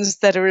hormones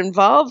that are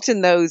involved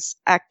in those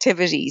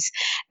activities.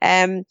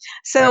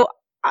 So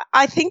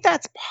I think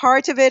that's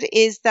part of it,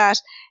 is that,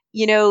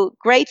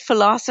 great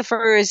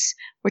philosophers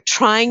were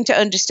trying to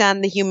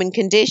understand the human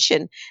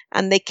condition,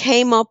 and they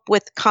came up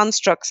with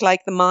constructs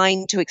like the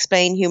mind to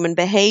explain human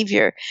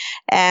behavior.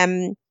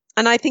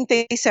 And I think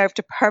they served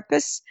a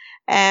purpose.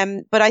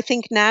 But I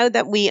think now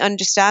that we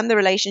understand the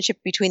relationship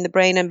between the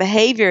brain and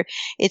behavior,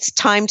 it's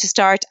time to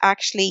start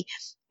actually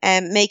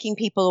making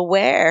people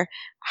aware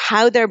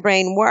how their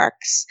brain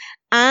works.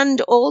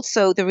 And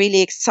also the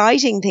really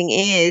exciting thing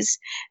is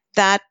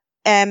that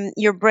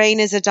your brain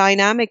is a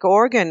dynamic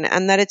organ,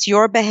 and that it's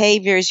your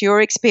behaviors,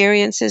 your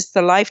experiences,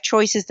 the life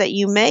choices that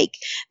you make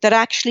that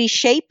actually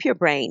shape your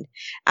brain.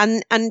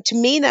 And to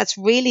me, that's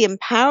really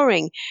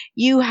empowering.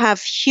 You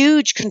have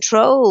huge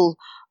control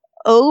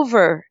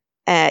over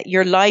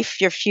your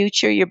life, your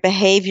future, your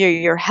behavior,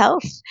 your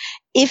health.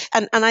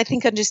 And I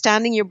think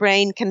understanding your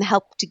brain can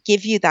help to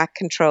give you that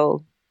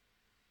control.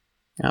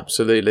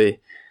 Absolutely.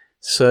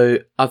 So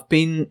I've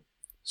been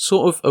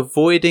sort of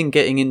avoiding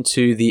getting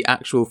into the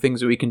actual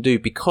things that we can do,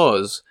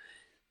 because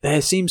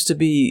there seems to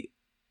be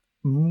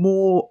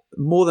more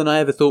than I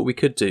ever thought we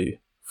could do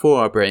for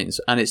our brains,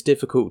 and it's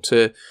difficult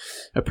to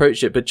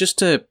approach it. But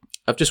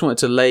I've just wanted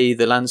to lay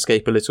the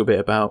landscape a little bit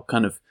about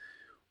kind of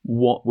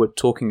what we're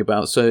talking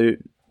about. So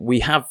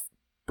we have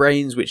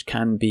brains which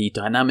can be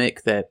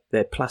dynamic,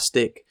 they're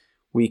plastic,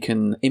 we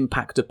can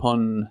impact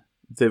upon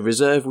the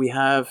reserve we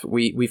have.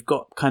 We've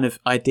got kind of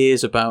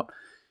ideas about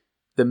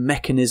the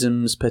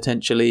mechanisms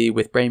potentially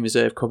with brain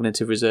reserve,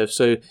 cognitive reserve.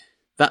 So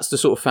that's the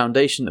sort of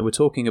foundation that we're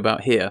talking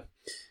about here.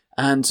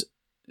 And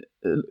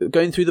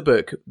going through the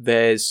book,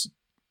 there's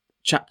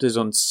chapters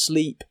on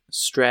sleep,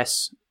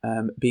 stress,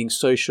 being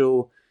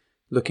social,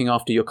 looking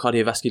after your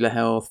cardiovascular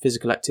health,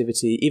 physical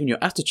activity, even your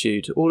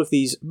attitude. All of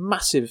these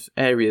massive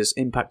areas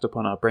impact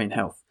upon our brain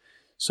health.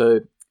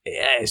 So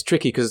yeah, it's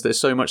tricky because there's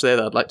so much there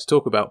that I'd like to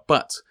talk about.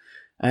 But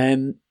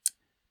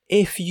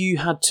if you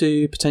had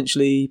to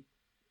potentially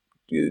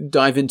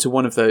dive into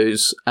one of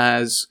those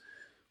as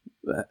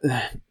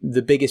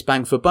the biggest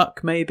bang for buck,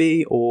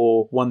 maybe,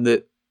 or one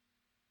that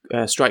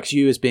strikes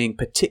you as being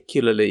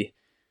particularly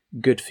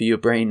good for your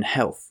brain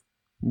health,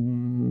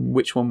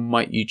 which one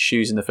might you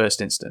choose in the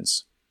first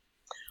instance?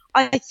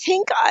 I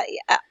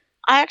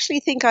actually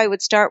think I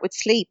would start with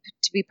sleep,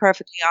 to be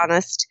perfectly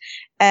honest.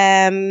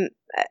 And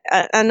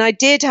I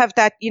did have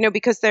that,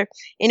 because they're,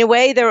 in a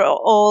way, they're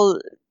all,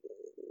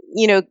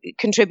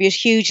 contribute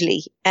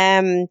hugely.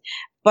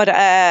 But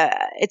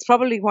it's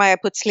probably why I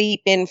put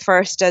sleep in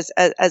first as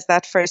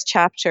that first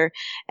chapter.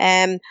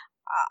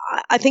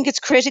 I think it's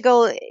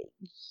critical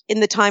in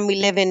the time we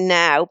live in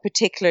now,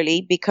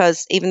 particularly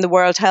because even the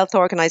World Health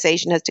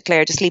Organization has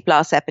declared a sleep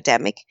loss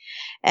epidemic.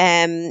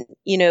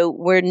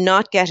 We're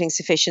not getting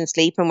sufficient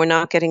sleep, and we're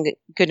not getting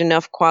good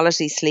enough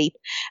quality sleep,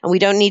 and we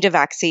don't need a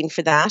vaccine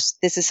for that.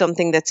 This is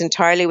something that's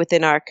entirely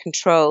within our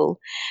control.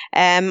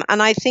 And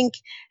I think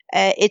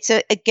it's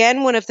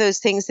again one of those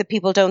things that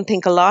people don't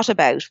think a lot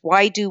about.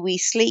 Why do we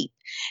sleep?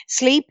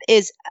 Sleep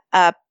is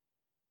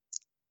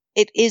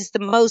it is the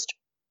most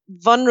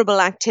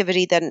vulnerable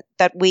activity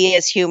that we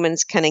as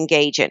humans can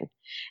engage in.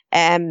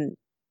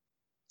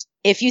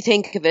 If you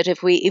think of it,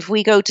 if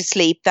we go to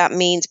sleep, that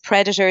means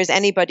predators,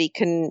 anybody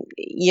can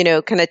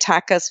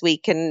attack us. We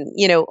can,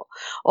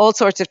 all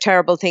sorts of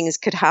terrible things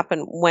could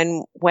happen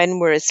when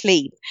we're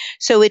asleep.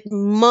 So it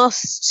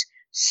must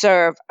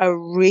serve a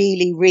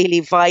really,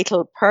 really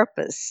vital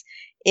purpose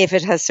if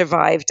it has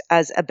survived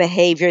as a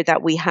behavior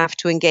that we have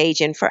to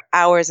engage in for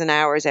hours and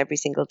hours every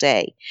single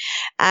day.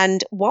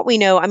 And what we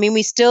know, I mean,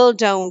 we still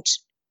don't.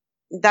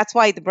 That's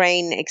why the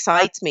brain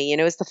excites me.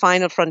 It's the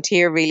final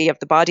frontier, really, of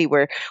the body.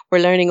 We're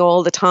learning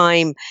all the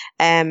time.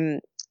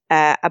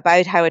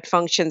 About how it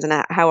functions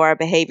and how our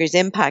behaviors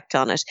impact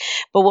on it.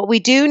 But what we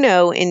do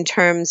know in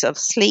terms of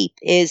sleep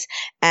is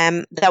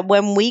that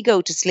when we go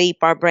to sleep,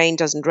 our brain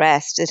doesn't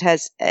rest. It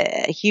has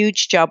a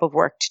huge job of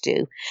work to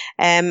do.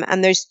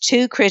 And there's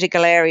two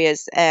critical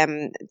areas,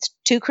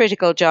 two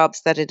critical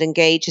jobs that it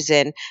engages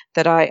in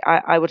that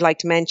I would like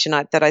to mention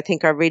that I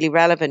think are really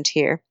relevant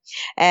here.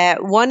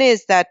 One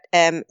is that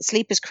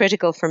sleep is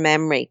critical for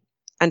memory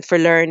and for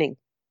learning.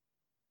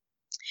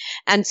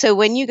 And so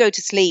when you go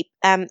to sleep,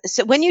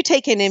 so when you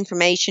take in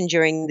information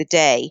during the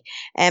day,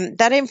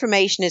 that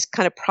information is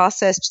kind of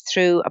processed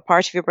through a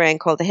part of your brain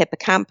called the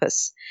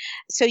hippocampus.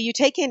 So you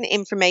take in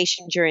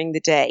information during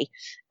the day,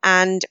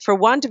 and for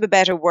want of a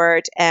better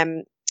word,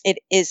 it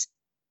is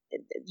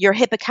your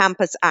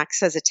hippocampus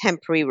acts as a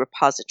temporary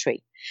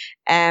repository.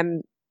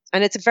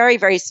 And it's a very,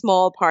 very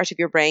small part of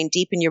your brain,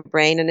 deep in your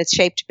brain, and it's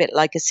shaped a bit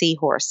like a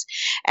seahorse.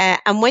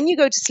 And when you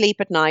go to sleep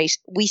at night,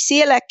 we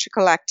see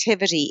electrical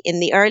activity in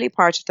the early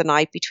part of the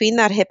night between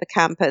that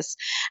hippocampus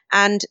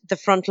and the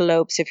frontal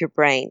lobes of your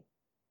brain.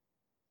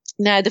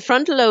 Now, the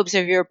frontal lobes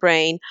of your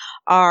brain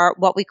are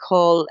what we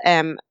call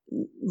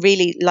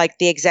really like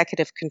the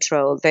executive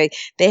control. They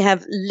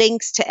have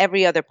links to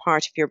every other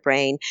part of your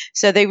brain.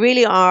 So they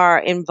really are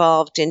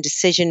involved in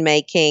decision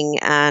making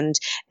and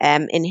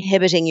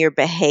inhibiting your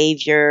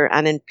behavior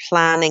and in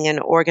planning and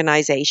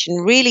organization,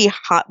 really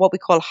what we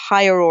call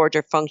higher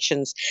order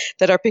functions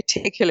that are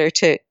particular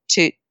to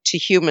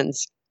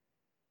humans.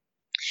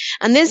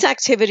 And this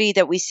activity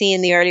that we see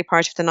in the early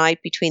part of the night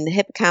between the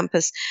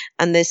hippocampus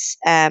and this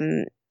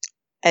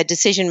a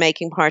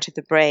decision-making part of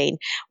the brain,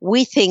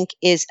 we think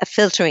is a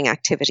filtering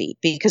activity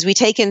because we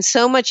take in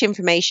so much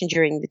information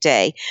during the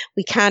day,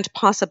 we can't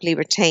possibly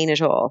retain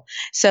it all.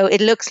 So it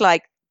looks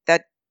like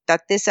that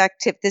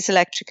this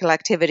electrical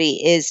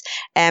activity is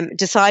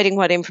deciding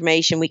what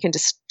information we can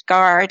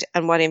discard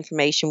and what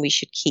information we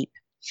should keep.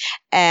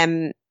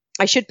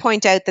 I should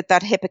point out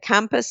that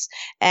hippocampus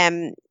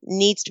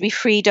needs to be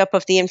freed up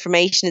of the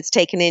information it's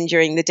taken in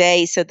during the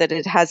day so that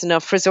it has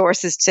enough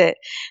resources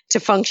to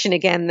function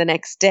again the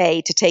next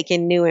day to take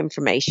in new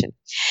information.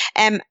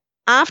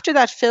 After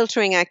that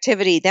filtering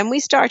activity, then we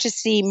start to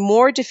see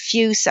more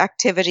diffuse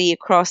activity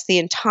across the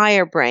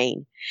entire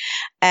brain.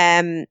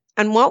 And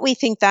what we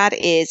think that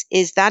is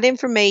that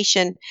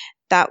information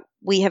that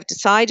we have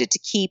decided to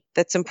keep,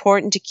 that's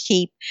important to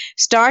keep,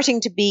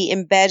 starting to be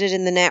embedded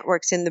in the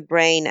networks in the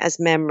brain as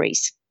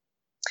memories.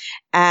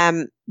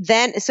 So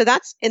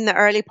that's in the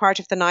early part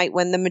of the night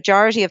when the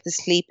majority of the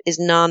sleep is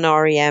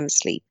non-REM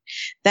sleep.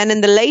 Then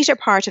in the later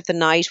part of the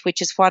night,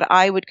 which is what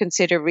I would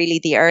consider really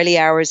the early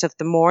hours of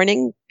the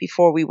morning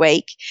before we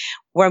wake,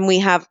 when we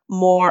have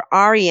more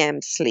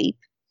REM sleep,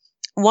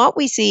 what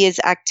we see is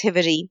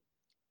activity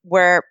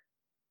whereby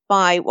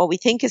what we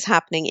think is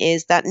happening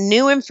is that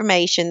new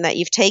information that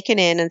you've taken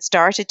in and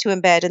started to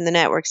embed in the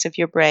networks of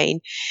your brain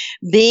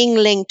being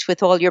linked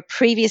with all your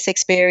previous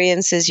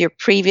experiences, your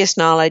previous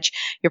knowledge,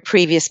 your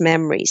previous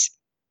memories.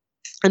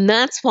 And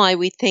that's why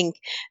we think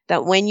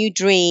that when you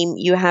dream,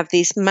 you have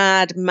this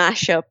mad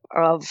mashup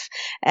of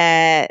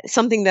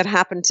something that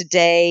happened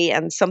today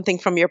and something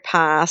from your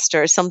past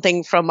or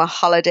something from a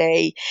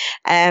holiday.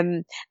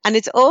 And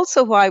it's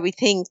also why we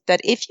think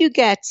that if you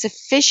get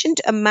sufficient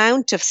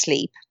amount of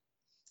sleep,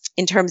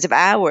 in terms of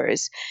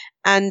hours,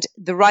 and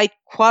the right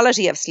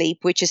quality of sleep,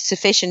 which is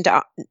sufficient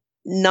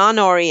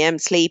non-REM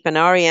sleep and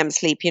REM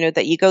sleep,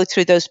 that you go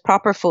through those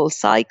proper full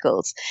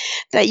cycles,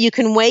 that you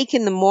can wake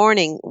in the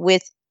morning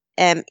with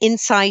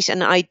insight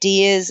and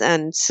ideas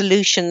and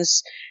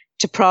solutions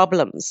to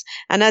problems.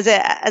 And as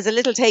a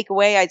little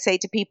takeaway, I'd say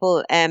to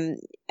people, I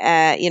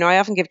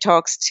often give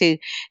talks to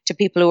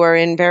people who are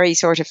in very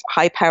sort of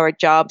high-powered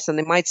jobs, and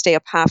they might stay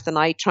up half the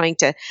night trying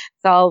to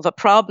solve a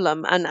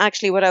problem. And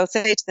actually, what I would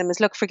say to them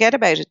is, look, forget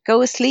about it.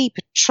 Go asleep.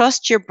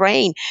 Trust your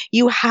brain.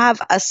 You have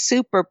a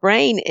super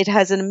brain. It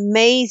has an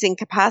amazing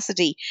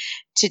capacity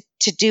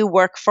to do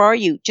work for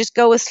you. Just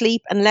go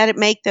asleep and let it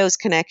make those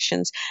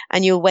connections,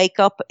 and you'll wake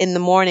up in the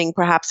morning.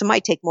 Perhaps it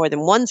might take more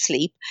than one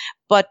sleep,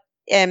 but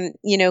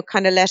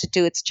kind of let it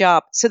do its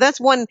job. So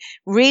that's one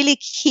really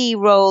key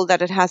role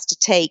that it has to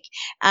take.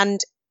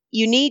 And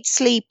you need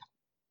sleep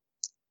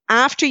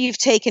after you've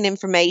taken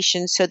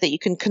information so that you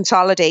can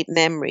consolidate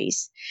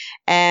memories.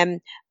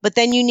 But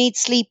then you need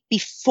sleep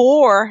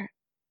before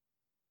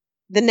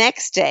the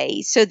next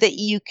day so that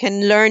you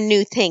can learn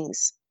new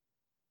things.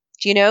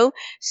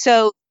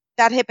 So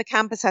that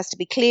hippocampus has to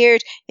be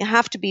cleared. You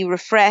have to be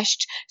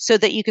refreshed so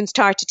that you can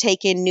start to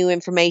take in new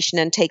information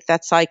and take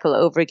that cycle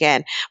over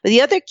again. But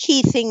the other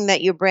key thing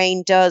that your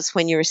brain does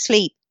when you're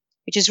asleep,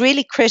 which is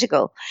really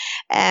critical,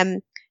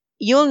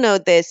 you'll know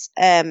this,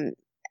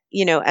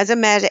 as a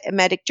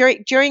medic,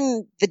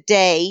 during the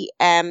day,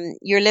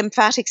 your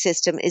lymphatic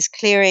system is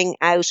clearing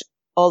out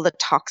all the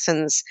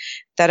toxins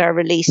that are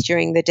released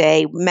during the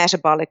day,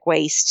 metabolic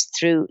waste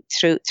through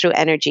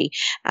energy,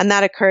 and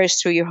that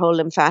occurs through your whole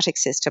lymphatic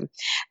system.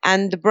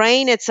 And the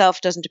brain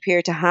itself doesn't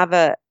appear to have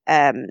a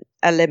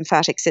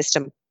lymphatic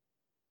system.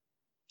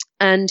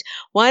 And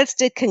whilst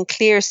it can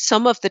clear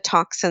some of the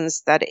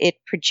toxins that it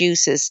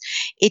produces,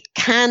 it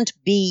can't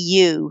be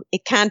you.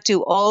 It can't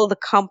do all the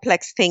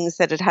complex things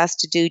that it has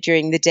to do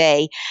during the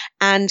day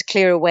and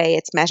clear away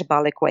its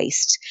metabolic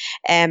waste.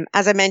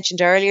 As I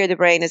mentioned earlier, the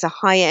brain is a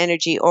high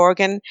energy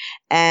organ.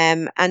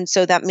 And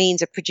so that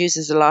means it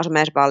produces a lot of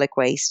metabolic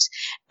waste.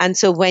 And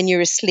so when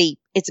you're asleep,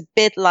 it's a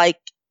bit like,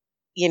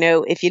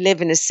 if you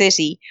live in a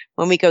city,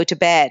 when we go to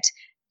bed,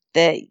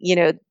 the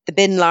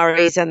bin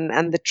lorries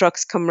and the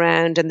trucks come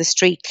round, and the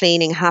street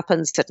cleaning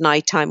happens at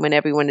night time when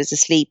everyone is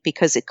asleep,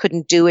 because it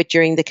couldn't do it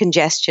during the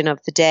congestion of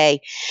the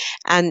day.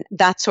 And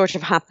that sort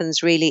of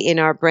happens really in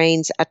our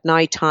brains at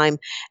night time.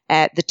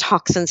 The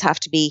toxins have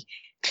to be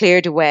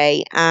cleared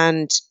away.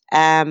 And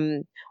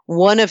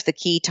one of the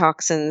key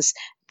toxins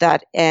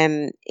that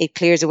it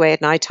clears away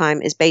at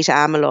nighttime is beta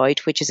amyloid,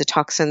 which is a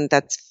toxin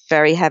that's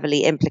very heavily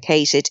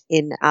implicated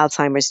in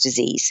Alzheimer's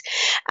disease.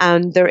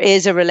 And there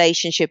is a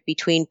relationship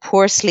between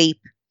poor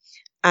sleep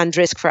and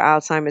risk for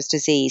Alzheimer's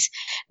disease.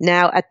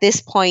 Now, at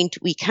this point,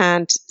 we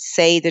can't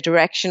say the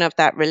direction of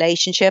that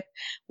relationship.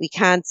 We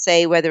can't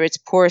say whether it's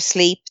poor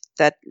sleep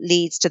that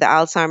leads to the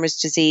Alzheimer's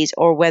disease,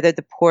 or whether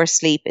the poor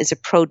sleep is a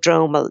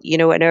prodromal,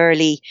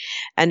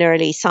 an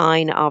early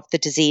sign of the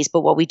disease.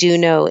 But what we do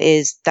know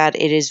is that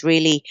it is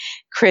really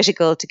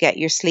critical to get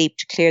your sleep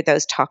to clear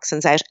those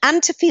toxins out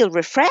and to feel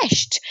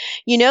refreshed.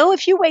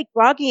 If you wake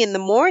groggy in the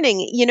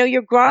morning,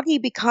 you're groggy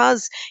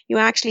because you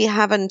actually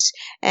haven't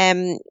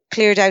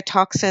cleared out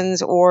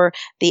toxins, or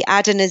the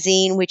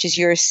adenosine, which is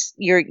your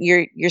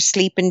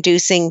sleep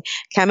inducing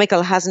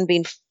chemical, hasn't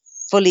been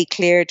fully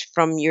cleared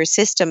from your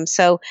system.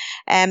 So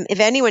if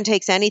anyone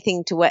takes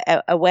anything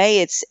away,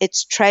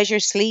 it's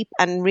treasure sleep,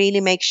 and really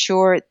make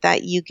sure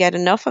that you get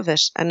enough of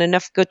it, and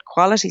enough good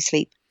quality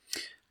sleep.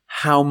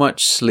 How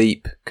much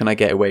sleep can I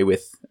get away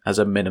with as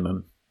a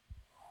minimum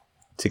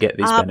to get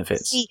these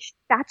benefits? See,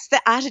 that's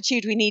the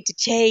attitude we need to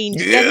change.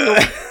 Getting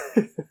away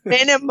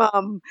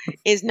minimum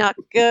is not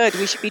good.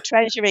 We should be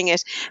treasuring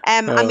it.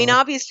 I mean,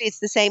 obviously, it's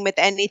the same with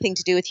anything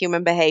to do with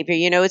human behavior.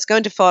 It's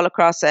going to fall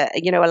across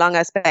along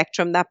a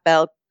spectrum, that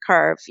bell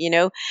curve,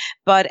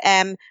 but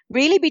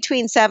really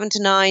between 7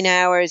 to 9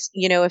 hours,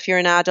 if you're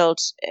an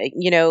adult,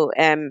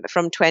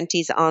 from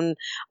 20s on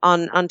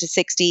to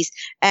 60s.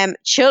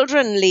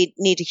 Children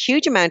need a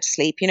huge amount of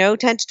sleep, 10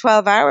 to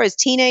 12 hours.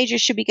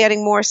 Teenagers should be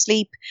getting more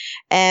sleep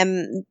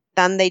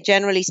than they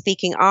generally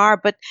speaking are,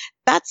 but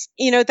that's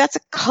a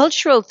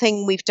cultural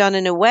thing we've done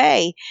in a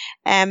way.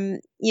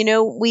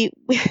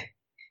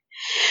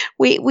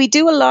 We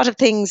do a lot of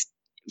things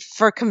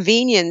for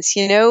convenience,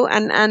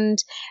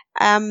 and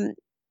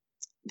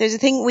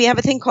we have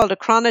a thing called a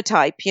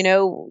chronotype,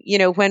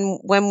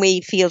 when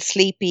we feel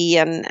sleepy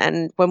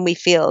and when we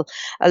feel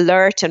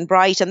alert and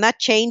bright, and that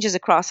changes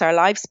across our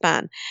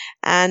lifespan.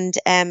 And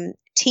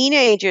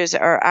teenagers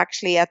are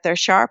actually at their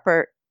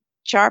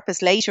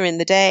sharpest later in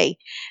the day,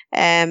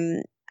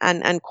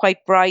 and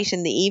quite bright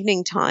in the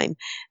evening time.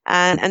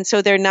 And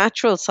so their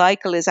natural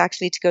cycle is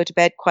actually to go to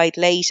bed quite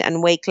late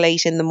and wake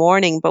late in the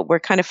morning, but we're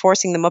kind of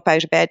forcing them up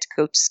out of bed to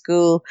go to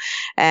school,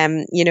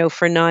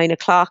 for 9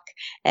 o'clock,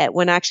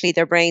 when actually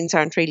their brains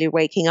aren't really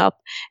waking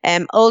up.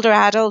 Older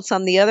adults,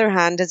 on the other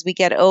hand, as we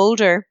get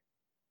older,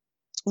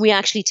 we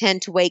actually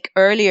tend to wake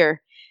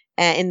earlier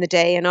in the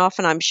day. And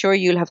often, I'm sure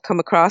you'll have come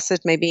across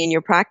it maybe in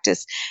your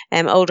practice,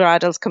 older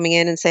adults coming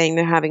in and saying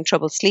they're having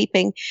trouble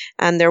sleeping,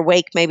 and they're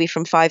awake maybe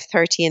from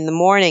 5:30 in the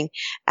morning.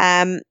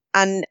 And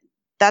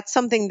that's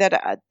something that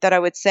I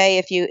would say,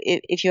 if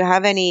you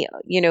have any,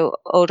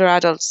 older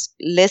adults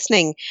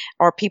listening,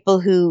 or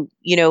people who,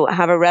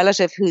 have a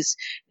relative who's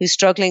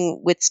struggling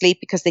with sleep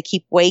because they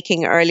keep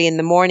waking early in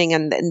the morning,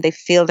 and they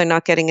feel they're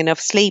not getting enough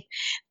sleep,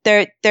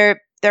 their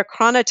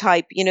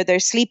chronotype, their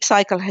sleep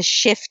cycle has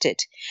shifted.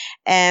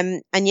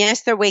 And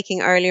yes, they're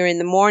waking earlier in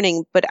the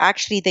morning, but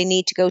actually they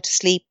need to go to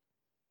sleep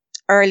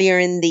earlier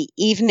in the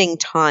evening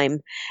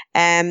time.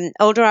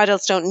 Older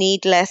adults don't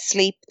need less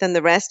sleep than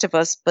the rest of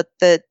us, but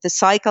the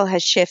cycle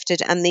has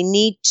shifted, and they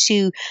need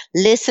to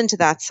listen to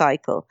that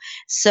cycle.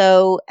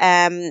 So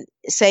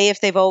say if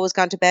they've always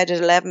gone to bed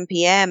at 11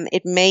 p.m.,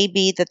 it may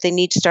be that they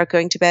need to start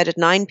going to bed at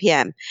 9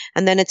 p.m.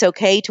 And then it's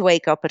okay to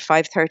wake up at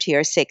 5:30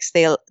 or 6.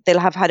 They'll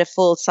have had a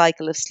full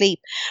cycle of sleep.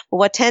 But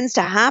what tends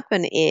to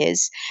happen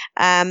is,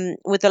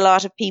 with a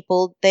lot of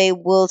people, they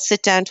will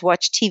sit down to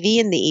watch TV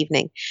in the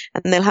evening,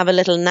 and they'll have a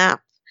little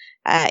nap.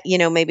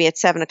 Maybe at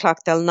 7 o'clock,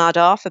 they'll nod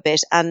off a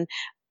bit. And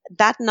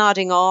that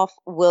nodding off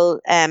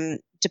will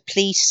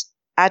deplete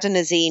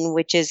adenosine,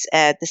 which is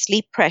the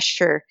sleep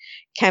pressure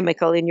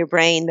chemical in your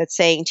brain that's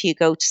saying to you,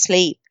 go to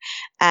sleep.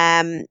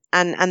 And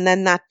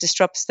then that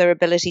disrupts their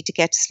ability to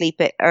get to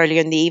sleep earlier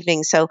in the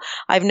evening. So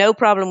I have no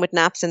problem with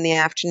naps in the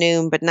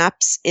afternoon, but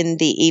naps in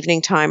the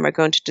evening time are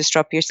going to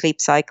disrupt your sleep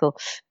cycle.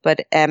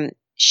 But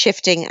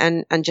shifting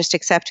and just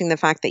accepting the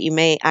fact that you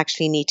may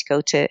actually need to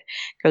go to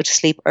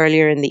sleep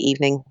earlier in the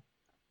evening.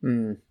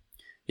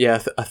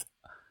 Yeah,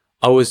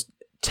 I was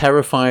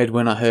terrified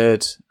when I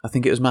heard, I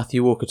think it was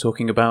Matthew Walker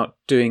talking about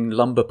doing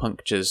lumbar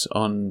punctures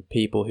on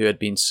people who had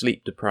been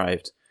sleep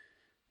deprived,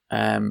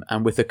 and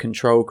with a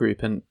control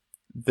group, and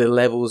the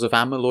levels of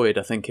amyloid,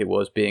 I think it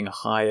was, being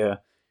higher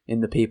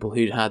in the people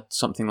who'd had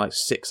something like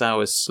 6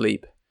 hours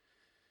sleep,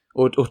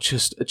 or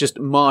just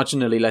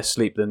marginally less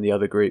sleep than the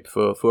other group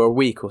for a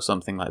week or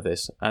something like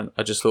this. And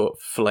I just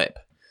thought, flip.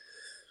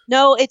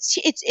 No,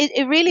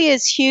 it really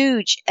is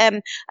huge. I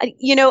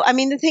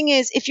mean, the thing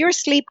is, if you're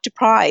sleep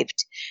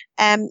deprived,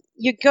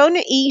 you're going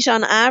to eat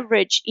on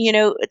average,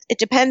 it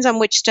depends on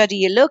which study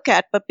you look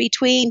at, but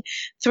between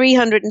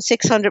 300 and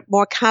 600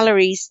 more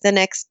calories the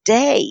next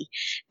day.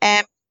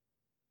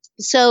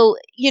 So,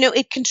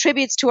 it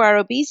contributes to our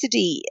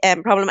obesity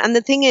problem. And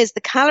the thing is,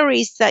 the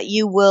calories that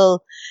you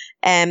will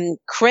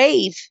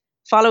crave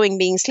following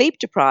being sleep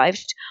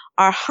deprived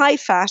are high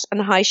fat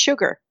and high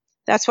sugar.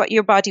 That's what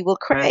your body will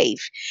crave.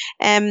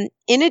 In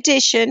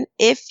addition,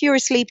 if you're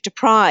sleep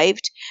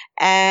deprived,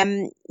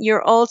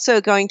 you're also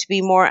going to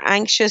be more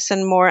anxious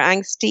and more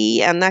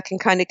angsty, and that can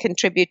kind of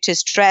contribute to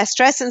stress.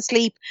 Stress and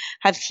sleep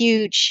have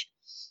huge,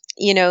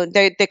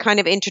 they're kind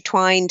of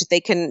intertwined.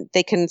 They can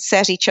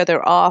set each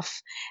other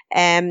off.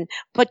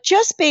 But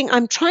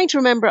I'm trying to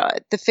remember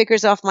the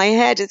figures off my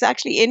head. It's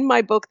actually in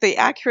my book, the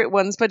accurate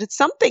ones, but it's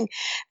something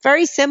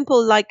very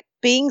simple, like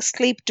being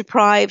sleep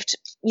deprived,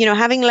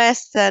 having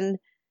less than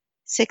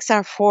 6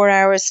 or 4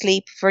 hours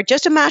sleep for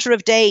just a matter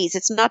of days,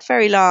 it's not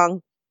very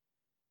long,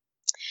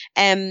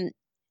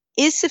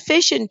 is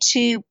sufficient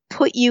to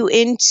put you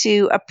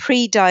into a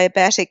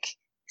pre-diabetic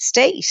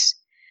state.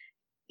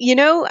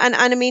 And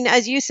I mean,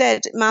 as you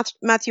said,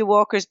 Matthew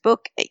Walker's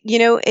book, it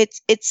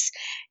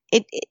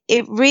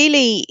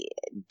really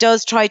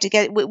does try to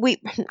get, we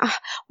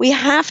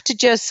have to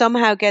just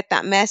somehow get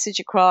that message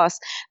across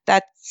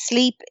that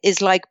sleep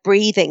is like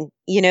breathing,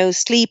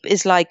 sleep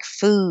is like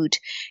food.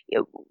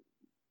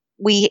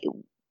 We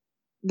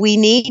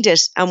need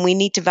it, and we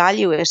need to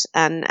value it.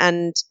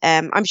 And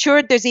I'm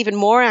sure there's even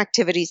more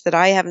activities that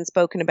I haven't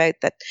spoken about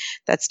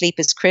that sleep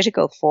is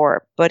critical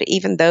for. But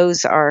even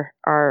those are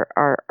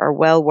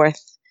well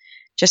worth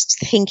just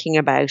thinking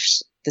about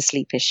the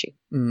sleep issue.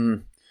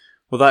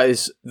 Well,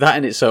 that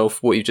in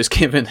itself, what you've just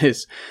given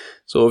is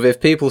sort of,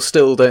 if people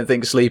still don't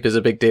think sleep is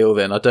a big deal,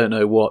 then I don't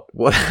know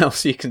what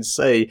else you can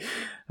say.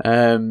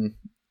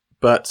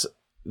 But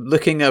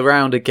looking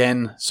around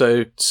again,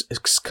 so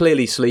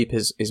clearly sleep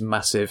is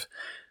massive.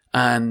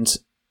 And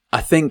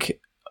I think,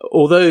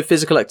 although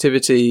physical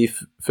activity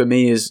for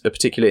me is a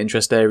particular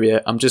interest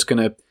area, I'm just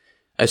going to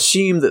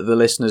assume that the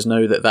listeners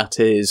know that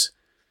is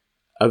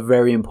a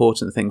very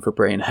important thing for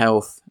brain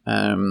health.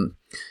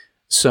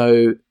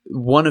 So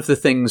one of the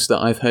things that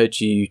I've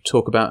heard you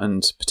talk about,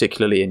 and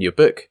particularly in your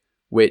book,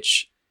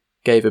 which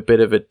gave a bit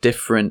of a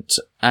different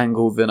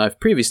angle than I've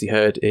previously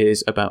heard,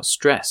 is about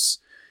stress.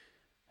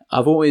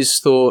 I've always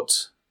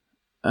thought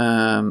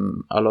a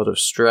lot of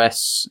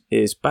stress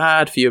is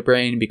bad for your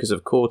brain because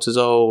of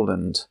cortisol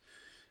and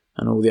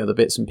all the other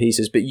bits and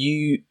pieces, but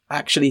you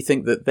actually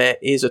think that there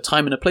is a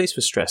time and a place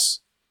for stress.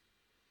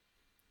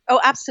 Oh,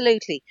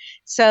 absolutely.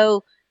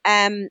 So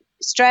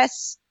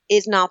stress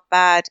is not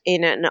bad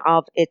in and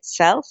of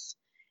itself.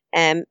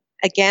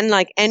 Again,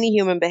 like any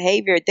human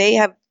behavior, they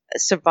have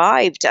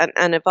survived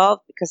and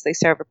evolved because they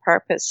serve a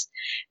purpose.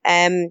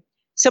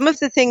 Some of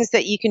the things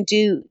that you can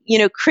do,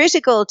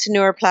 critical to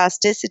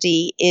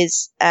neuroplasticity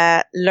is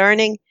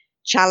learning,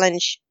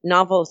 challenge,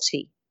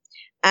 novelty.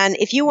 And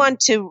if you want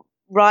to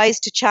rise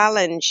to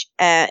challenge,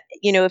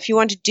 if you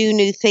want to do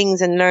new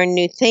things and learn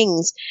new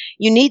things,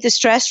 you need the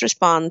stress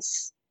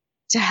response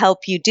to help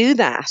you do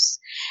that.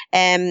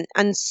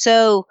 And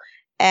so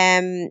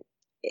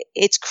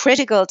it's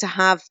critical to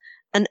have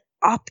an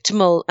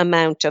optimal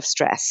amount of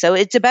stress. So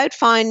it's about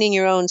finding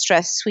your own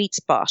stress sweet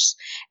spot.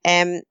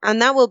 And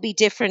that will be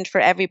different for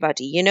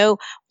everybody.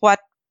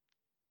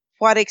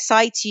 What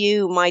excites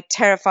you might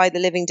terrify the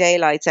living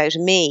daylights out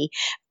of me.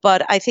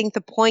 But I think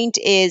the point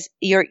is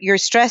your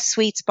stress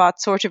sweet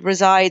spot sort of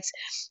resides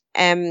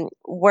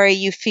where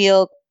you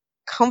feel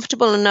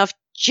comfortable enough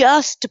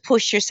just to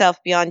push yourself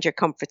beyond your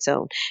comfort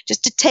zone,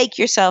 just to take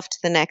yourself to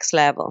the next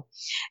level.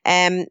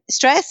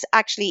 Stress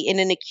actually in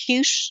an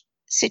acute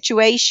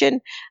situation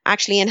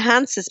actually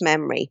enhances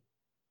memory.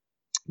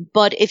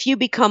 But if you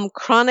become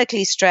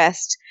chronically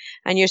stressed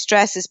and your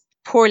stress is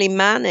poorly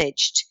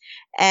managed,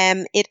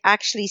 it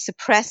actually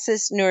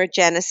suppresses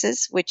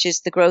neurogenesis, which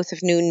is the growth of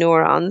new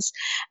neurons,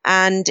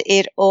 and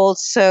it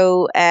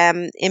also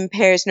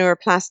impairs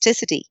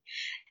neuroplasticity.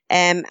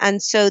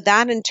 And so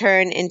that in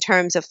turn, in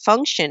terms of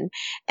function,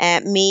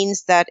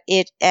 means that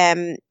it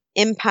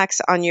impacts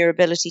on your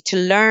ability to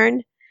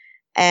learn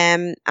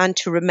and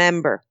to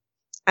remember.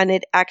 And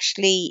it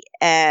actually,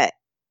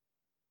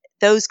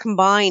 those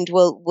combined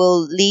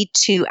will lead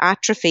to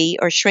atrophy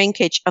or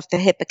shrinkage of the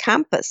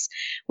hippocampus,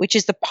 which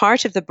is the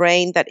part of the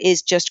brain that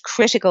is just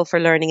critical for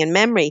learning and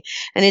memory.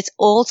 And it's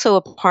also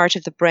a part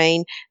of the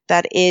brain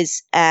that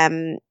is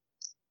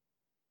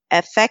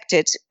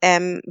affected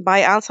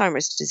by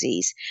Alzheimer's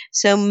disease.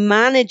 So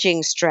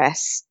managing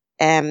stress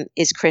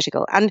is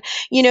critical. And,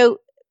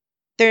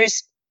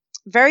 there's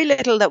very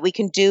little that we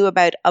can do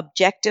about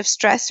objective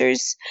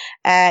stressors.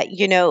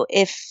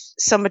 If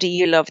somebody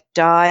you love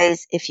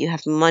dies, if you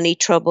have money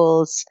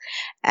troubles,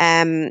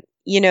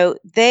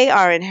 they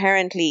are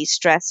inherently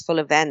stressful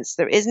events.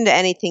 There isn't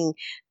anything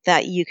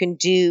that you can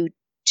do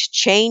to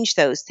change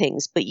those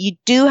things, but you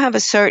do have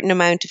a certain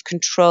amount of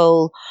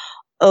control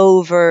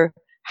over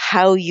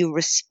how you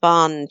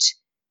respond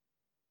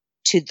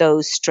to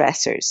those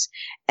stressors.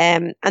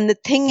 And the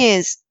thing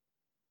is,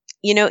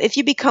 if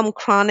you become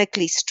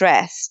chronically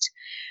stressed,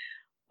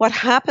 what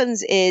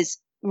happens is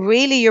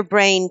really your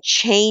brain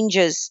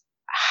changes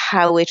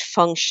how it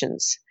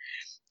functions.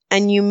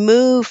 And you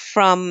move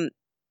from,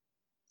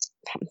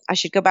 I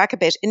should go back a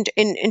bit,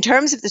 in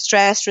terms of the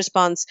stress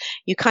response,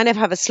 you kind of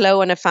have a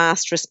slow and a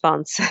fast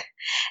response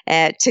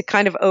to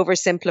kind of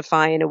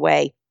oversimplify in a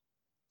way.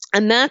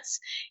 And that's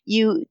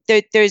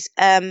there's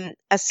a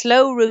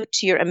slow route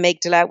to your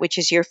amygdala, which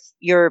is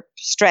your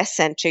stress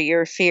center,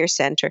 your fear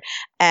center.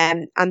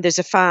 And there's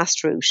a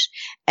fast route.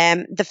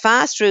 The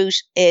fast route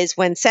is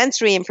when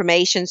sensory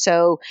information,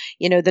 so,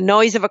 the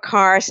noise of a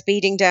car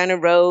speeding down a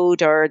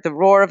road or the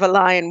roar of a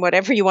lion,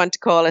 whatever you want to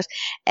call it,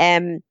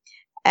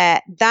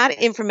 that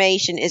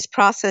information is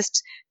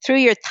processed through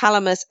your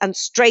thalamus and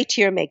straight to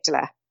your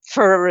amygdala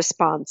for a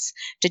response,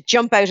 to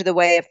jump out of the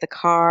way of the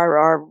car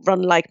or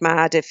run like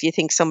mad if you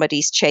think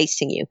somebody's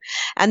chasing you.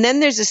 And then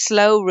there's a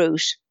slow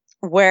route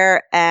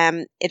where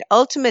it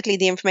ultimately,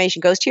 the information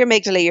goes to your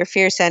amygdala, your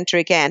fear center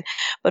again.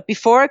 But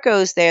before it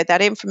goes there,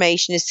 that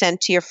information is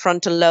sent to your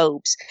frontal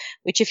lobes,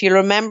 which, if you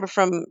remember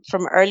from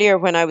earlier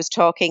when I was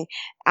talking,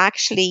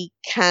 actually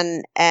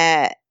can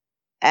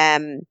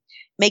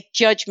make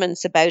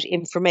judgments about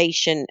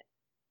information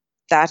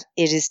that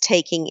it is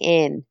taking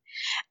in.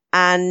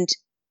 And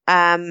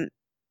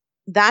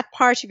that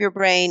part of your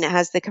brain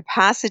has the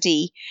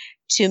capacity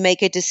to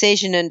make a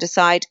decision and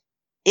decide,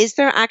 is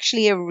there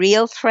actually a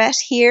real threat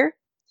here?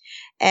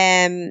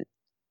 And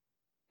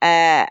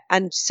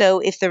so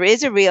if there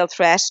is a real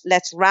threat,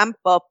 let's ramp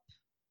up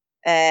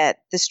the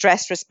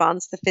stress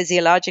response, the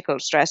physiological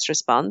stress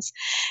response.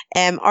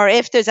 Or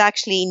if there's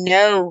actually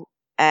no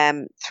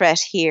threat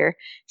here,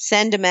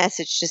 send a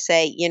message to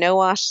say, you know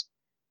what,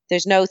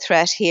 there's no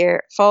threat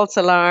here, false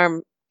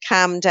alarm,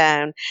 calm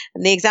down.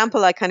 And the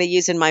example I kind of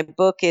use in my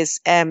book is,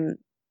 and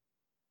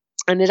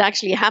it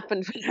actually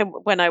happened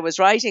when I was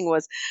writing,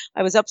 was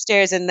I was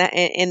upstairs in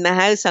the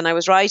house and I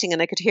was writing and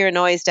I could hear a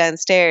noise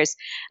downstairs.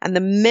 And the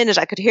minute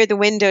I could hear the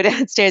window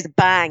downstairs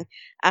bang,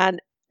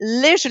 and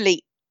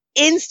literally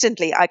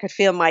instantly I could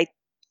feel my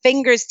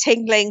fingers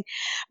tingling,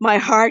 my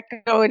heart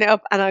going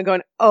up, and I'm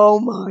going, oh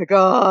my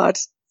God,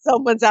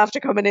 someone's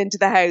after coming into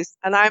the house.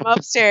 And I'm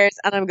upstairs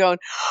and I'm going,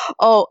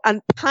 oh,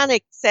 and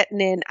panic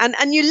setting in.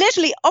 And you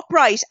literally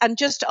upright and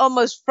just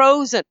almost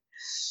frozen.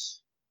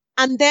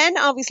 And then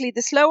obviously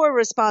the slower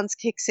response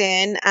kicks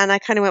in and I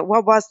kind of went,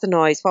 what was the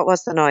noise? What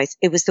was the noise?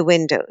 It was the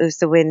window. It was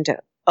the window.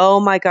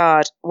 Oh my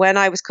God. When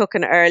I was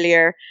cooking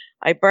earlier,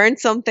 I burned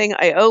something.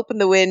 I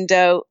opened the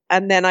window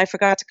and then I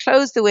forgot to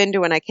close the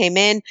window when I came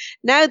in.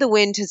 Now the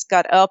wind has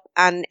got up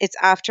and it's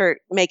after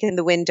making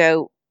the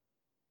window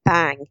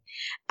bang.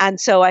 And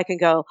so I can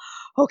go,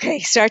 okay,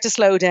 start to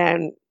slow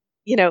down.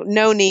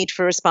 No need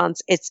for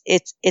response.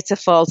 It's a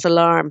false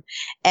alarm.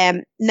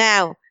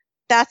 Now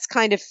that's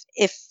kind of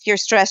if your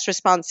stress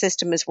response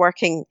system is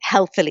working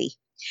healthily.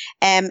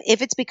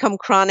 If it's become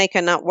chronic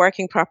and not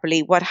working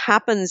properly, what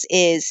happens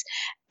is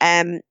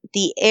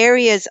the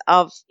areas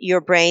of your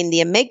brain,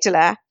 the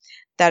amygdala,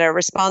 that are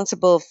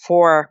responsible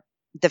for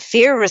the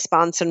fear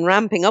response and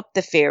ramping up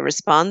the fear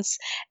response,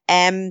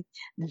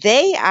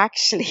 they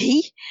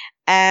actually,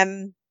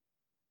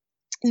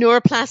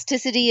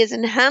 neuroplasticity is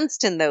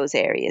enhanced in those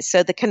areas.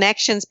 So the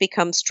connections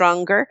become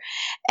stronger.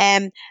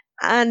 And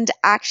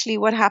actually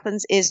what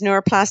happens is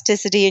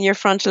neuroplasticity in your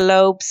frontal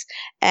lobes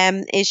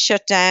is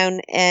shut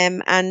down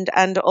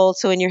and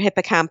also in your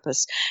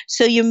hippocampus.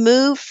 So you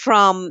move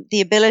from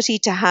the ability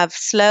to have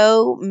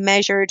slow,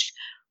 measured,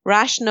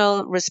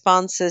 rational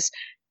responses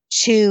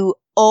to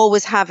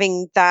always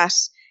having that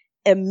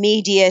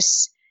immediate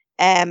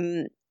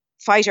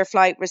fight or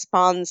flight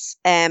response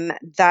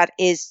that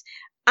is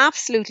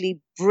absolutely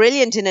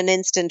brilliant in an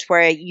instant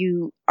where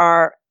you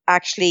are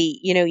actually,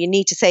 you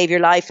need to save your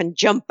life and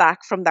jump back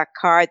from that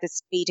car that's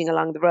speeding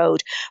along the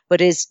road,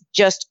 but is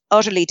just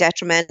utterly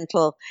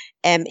detrimental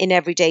in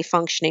everyday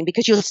functioning,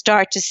 because you'll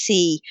start to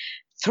see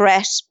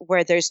threat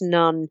where there's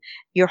none.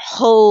 Your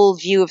whole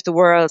view of the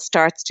world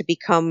starts to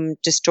become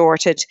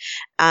distorted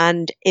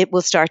and it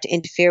will start to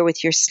interfere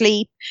with your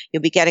sleep.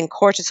 You'll be getting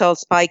cortisol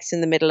spikes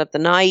in the middle of the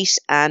night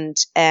and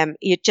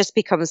it just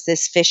becomes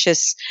this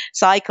vicious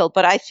cycle.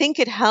 But I think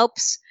it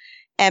helps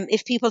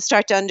if people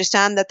start to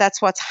understand that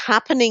that's what's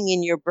happening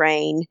in your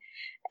brain,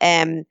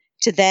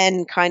 to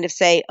then kind of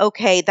say,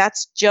 okay,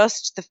 that's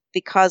just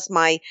because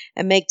my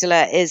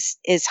amygdala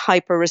is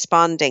hyper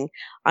responding.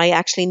 I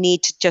actually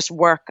need to just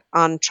work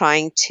on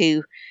trying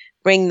to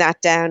bring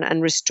that down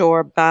and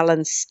restore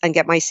balance and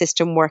get my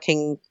system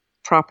working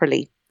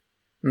properly.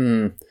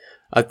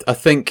 I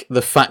think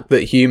the fact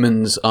that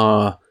humans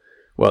are,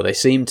 well, they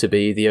seem to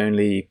be the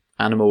only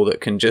animal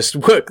that can just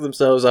work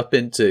themselves up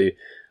into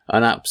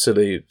an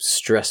absolute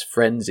stress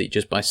frenzy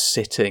just by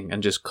sitting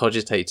and just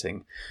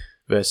cogitating,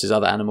 versus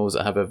other animals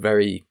that have a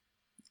very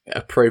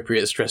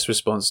appropriate stress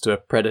response to a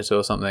predator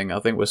or something. I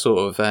think we're sort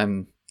of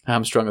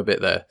hamstrung a bit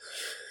there.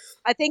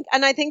 I think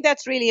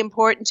that's really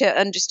important to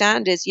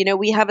understand is,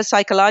 we have a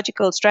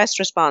psychological stress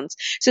response.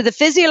 So the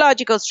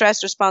physiological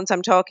stress response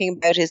I'm talking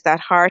about is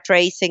that heart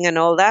racing and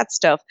all that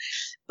stuff.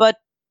 But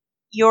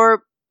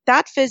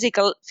that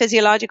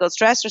physiological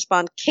stress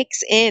response kicks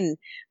in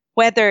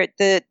whether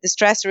the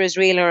stressor is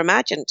real or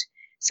imagined.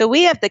 So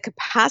we have the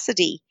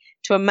capacity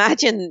to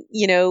imagine,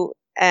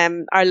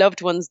 our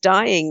loved ones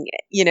dying,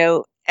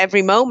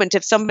 every moment.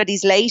 If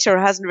somebody's late or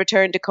hasn't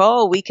returned a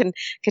call, we can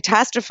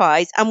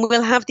catastrophize and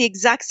we'll have the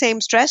exact same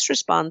stress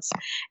response.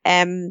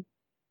 And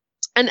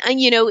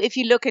if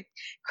you look at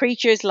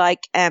creatures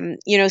like,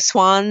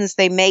 swans,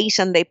 they mate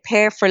and they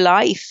pair for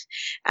life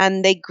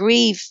and they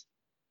grieve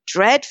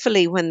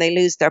dreadfully when they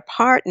lose their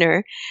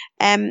partner.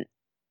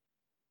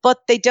 But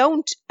they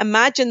don't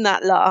imagine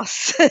that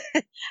loss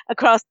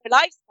across their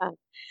lifespan.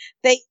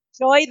 They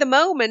enjoy the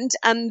moment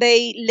and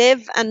they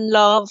live and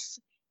love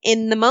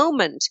in the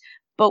moment.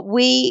 But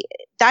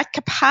that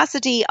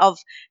capacity of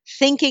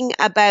thinking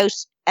about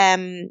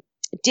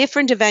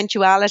different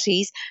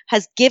eventualities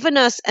has given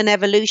us an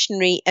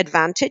evolutionary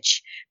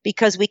advantage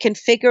because we can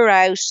figure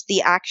out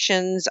the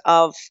actions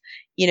of,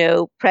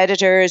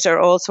 predators or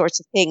all sorts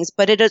of things.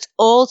 But it has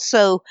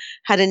also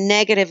had a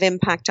negative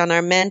impact on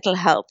our mental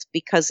health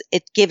because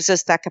it gives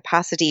us that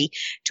capacity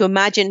to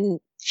imagine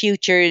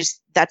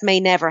futures that may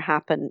never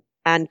happen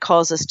and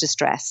cause us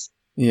distress.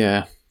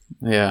 Yeah.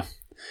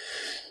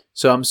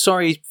 So I'm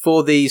sorry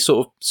for the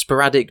sort of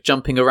sporadic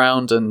jumping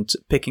around and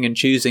picking and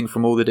choosing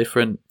from all the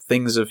different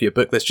things of your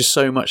book. There's just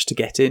so much to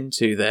get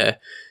into there.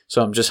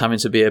 So I'm just having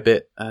to be a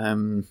bit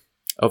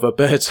of a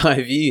bird's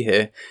eye view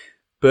here.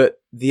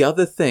 But the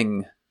other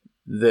thing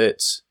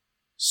that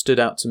stood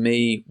out to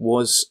me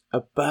was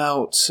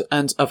about,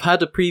 and I've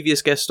had a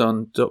previous guest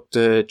on,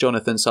 Dr.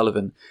 Jonathan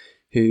Sullivan,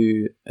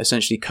 who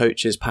essentially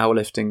coaches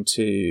powerlifting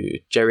to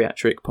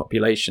geriatric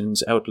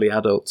populations, elderly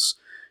adults.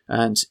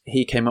 And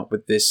he came up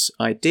with this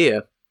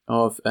idea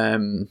of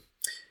human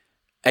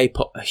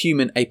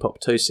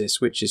apoptosis,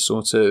 which is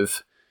sort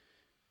of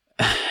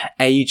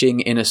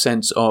aging in a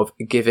sense of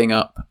giving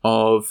up,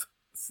 of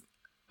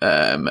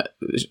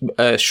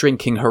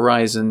shrinking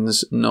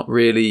horizons, not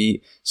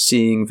really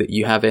seeing that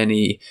you have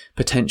any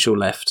potential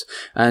left.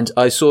 And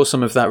I saw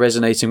some of that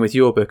resonating with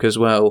your book as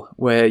well,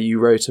 where you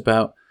wrote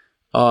about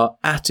our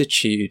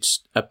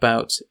attitudes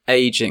about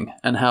aging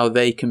and how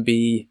they can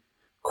be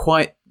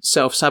quite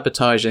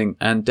self-sabotaging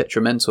and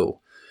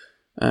detrimental.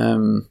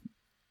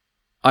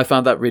 I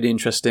found that really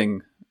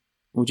interesting.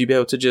 Would you be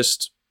able to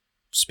just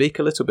speak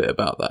a little bit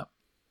about that?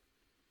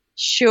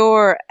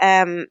 Sure.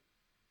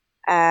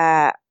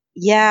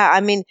 Yeah,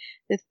 I mean,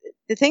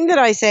 the thing that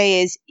I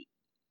say is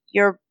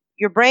your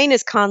brain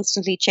is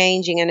constantly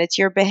changing, and it's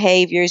your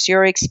behaviors,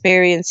 your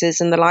experiences,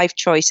 and the life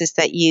choices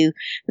that you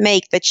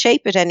make that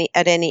shape it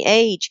at any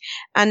age.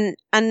 And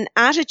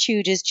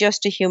attitude is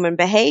just a human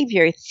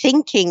behavior.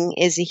 Thinking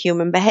is a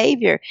human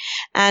behavior.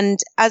 And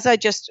as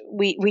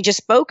we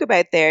just spoke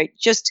about there,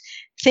 just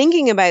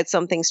thinking about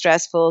something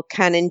stressful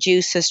can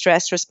induce a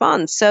stress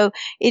response. So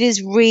it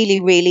is really,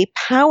 really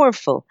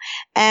powerful.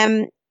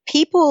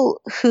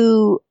 People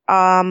who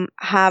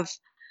have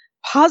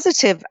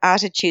positive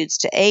attitudes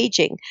to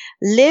aging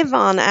live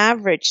on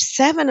average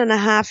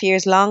 7.5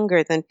 years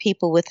longer than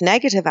people with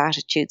negative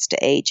attitudes to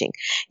aging.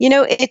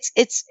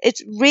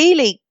 It's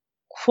really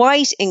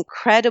quite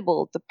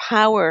incredible the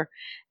power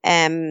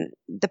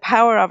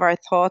of our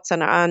thoughts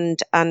and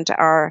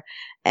our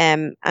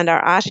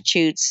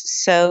attitudes.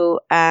 So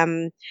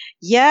I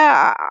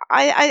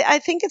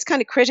think it's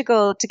kind of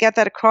critical to get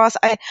that across.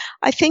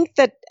 I think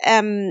that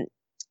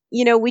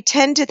we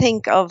tend to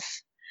think of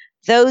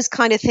those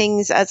kind of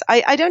things as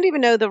I don't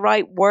even know the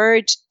right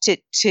word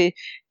to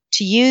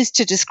use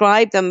to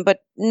describe them, but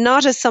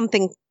not as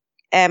something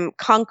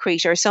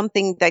concrete or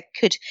something that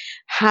could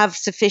have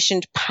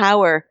sufficient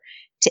power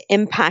to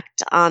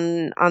impact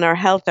on our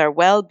health or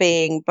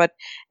well-being. But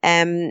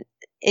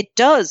it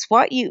does.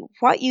 What you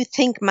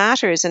think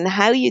matters, and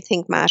how you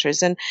think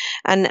matters. And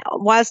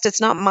whilst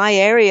it's not my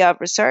area of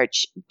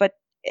research, but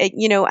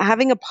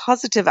having a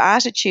positive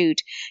attitude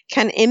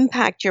can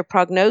impact your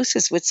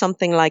prognosis with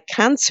something like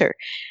cancer.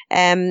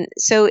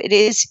 So it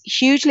is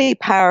hugely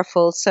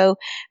powerful. So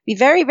be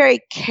very, very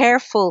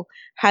careful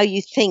how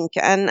you think.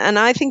 And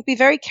I think be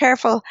very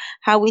careful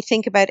how we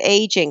think about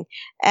aging.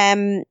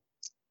 I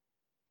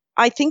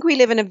think we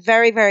live in a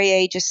very, very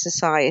ageist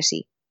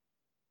society.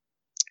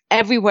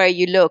 everywhere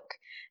you look,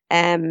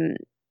 um,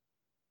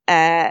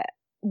 uh,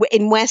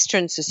 in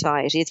Western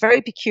society, it's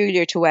very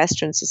peculiar to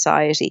Western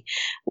society.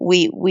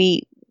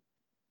 We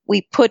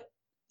put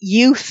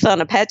youth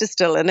on a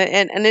pedestal, and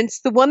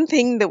it's the one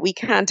thing that we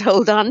can't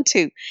hold on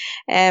to.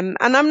 And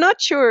I'm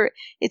not sure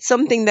it's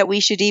something that we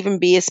should even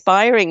be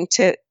aspiring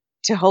to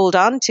hold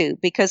on to,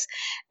 because,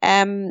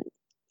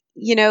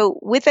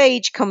 with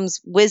age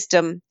comes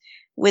wisdom,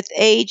 with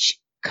age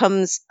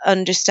comes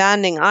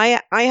understanding.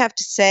 I have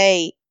to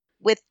say,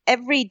 with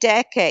every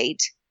decade,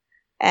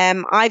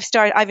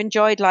 I've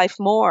enjoyed life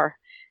more.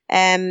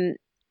 Um,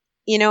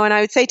 and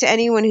I would say to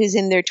anyone who's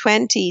in their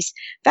 20s,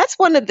 that's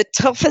one of the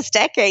toughest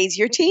decades.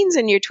 Your teens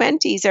and your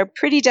 20s are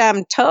pretty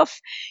damn tough.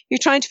 You're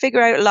trying to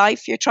figure out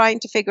life. You're trying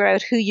to figure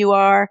out who you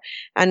are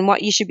and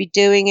what you should be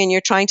doing. And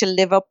you're trying to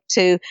live up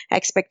to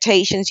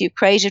expectations you've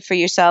created for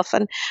yourself.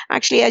 And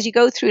actually, as you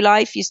go through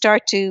life, you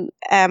start to,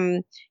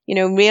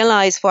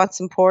 realize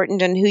what's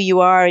important and who you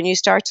are. And you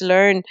start to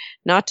learn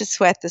not to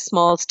sweat the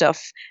small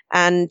stuff.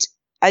 And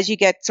as you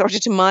get sort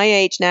of to my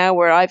age now,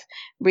 where I've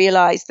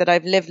realized that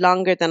I've lived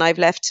longer than I've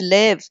left to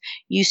live,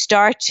 you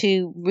start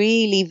to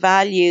really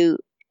value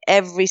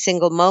every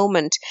single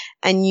moment,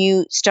 and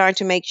you start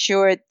to make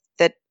sure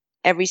that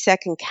every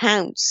second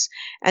counts.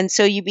 And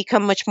so you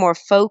become much more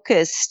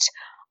focused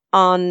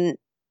on,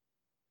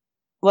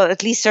 well,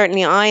 at least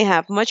certainly I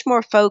have, much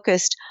more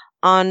focused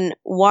on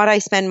what I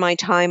spend my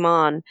time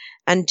on,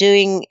 and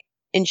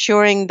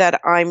ensuring that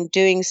I'm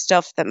doing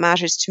stuff that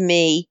matters to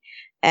me.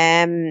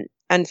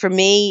 And for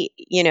me,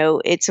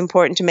 it's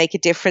important to make a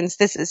difference.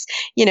 This is,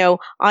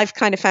 I've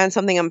kind of found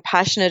something I'm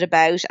passionate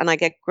about, and I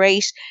get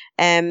great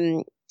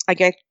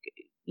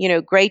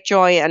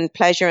joy and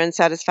pleasure and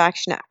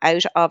satisfaction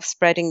out of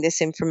spreading this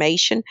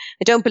information.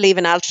 I don't believe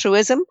in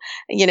altruism.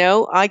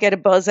 I get a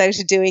buzz out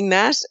of doing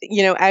that,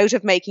 out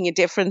of making a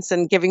difference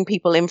and giving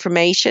people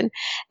information.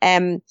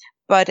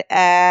 But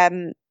I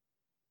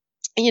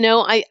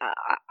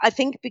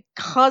think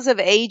because of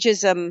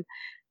ageism,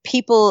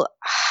 people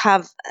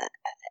have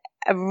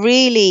a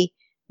really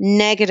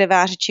negative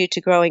attitude to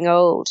growing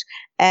old.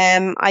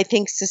 I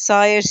think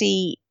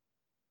society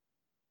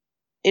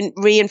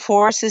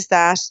reinforces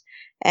that.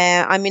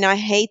 I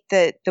hate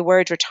the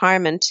word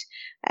retirement.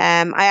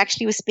 I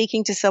actually was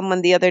speaking to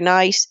someone the other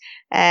night,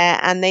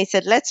 and they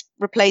said, let's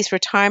replace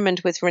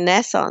retirement with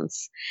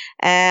renaissance.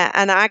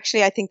 And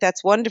actually, I think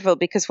that's wonderful,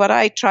 because what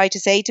I try to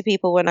say to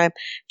people when I'm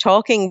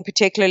talking,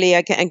 particularly,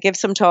 I give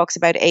some talks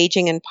about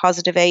aging and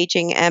positive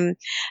aging,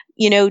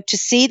 to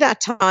see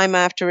that time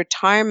after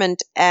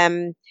retirement,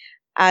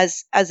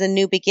 as a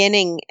new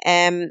beginning.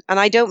 And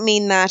I don't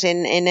mean that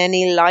in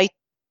any light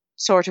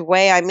sort of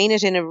way. I mean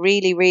it in a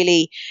really,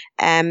 really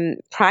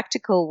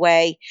practical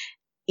way.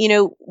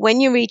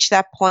 When you reach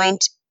that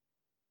point,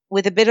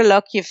 with a bit of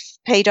luck, you've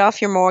paid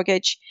off your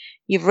mortgage,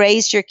 you've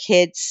raised your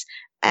kids.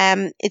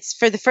 It's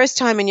for the first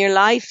time in your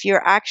life,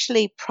 you're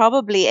actually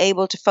probably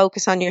able to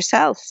focus on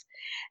yourself.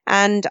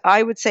 And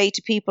I would say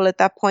to people at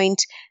that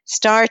point,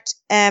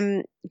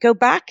 go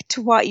back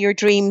to what your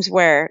dreams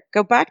were.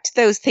 Go back to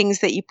those things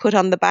that you put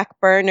on the back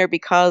burner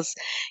because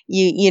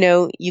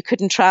you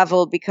couldn't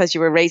travel because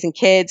you were raising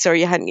kids, or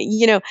you hadn't,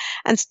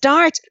 and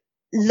start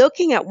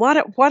looking at what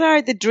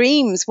are the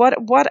dreams, what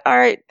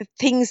are the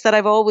things that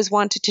I've always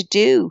wanted to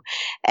do,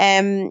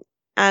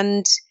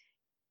 and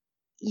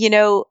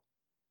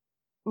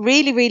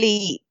really,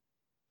 really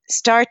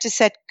start to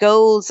set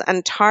goals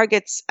and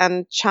targets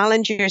and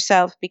challenge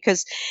yourself,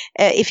 because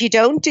if you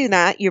don't do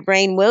that, your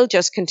brain will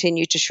just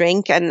continue to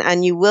shrink,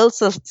 and you will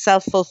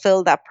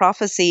self-fulfill that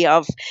prophecy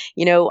of,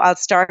 I'll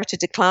start to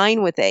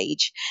decline with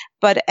age.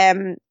 But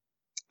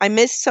I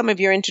missed some of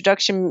your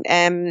introduction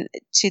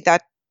to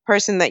that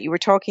person that you were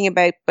talking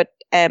about, but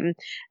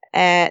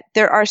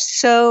there are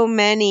so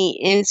many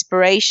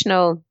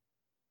inspirational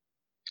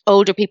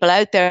older people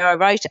out there. I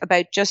write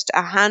about just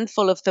a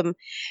handful of them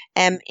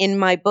in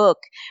my book.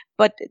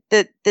 But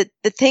the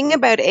thing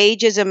about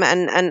ageism,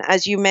 and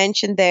as you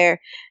mentioned there,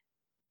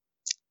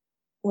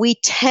 we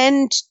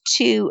can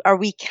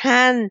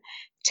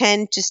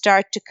tend to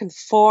start to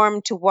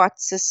conform to what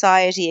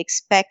society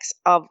expects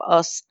of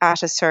us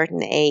at a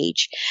certain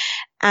age.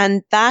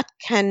 And that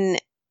can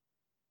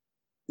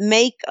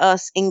make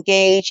us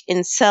engage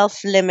in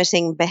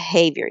self-limiting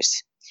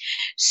behaviors.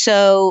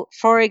 So,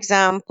 for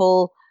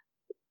example,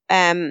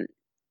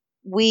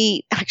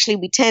 we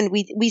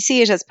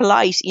see it as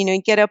polite,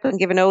 get up and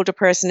give an older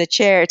person a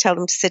chair, tell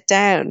them to sit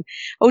down.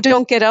 Oh,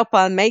 don't get up,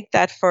 I'll make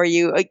that for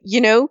you,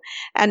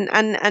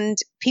 and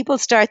people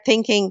start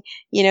thinking,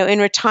 in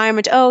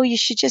retirement, oh, you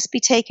should just be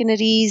taking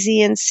it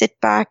easy and sit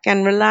back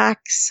and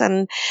relax.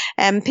 And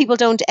people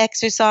don't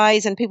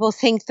exercise, and people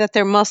think that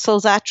their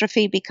muscles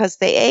atrophy because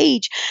they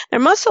age.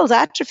 Their muscles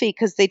atrophy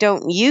because they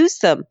don't use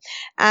them.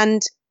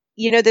 And,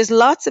 there's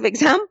lots of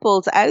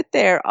examples out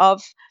there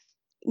of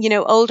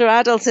older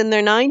adults in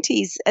their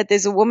 90s.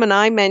 There's a woman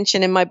I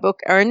mention in my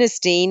book,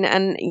 Ernestine,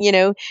 and,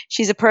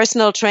 she's a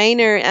personal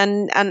trainer,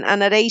 and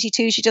at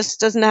 82, she just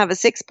doesn't have a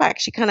six pack.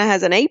 She kind of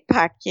has an eight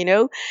pack,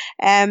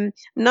 I'm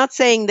not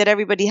saying that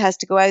everybody has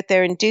to go out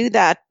there and do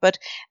that, but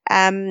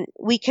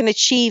we can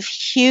achieve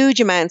huge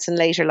amounts in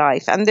later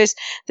life. And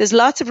there's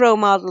lots of role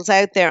models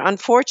out there.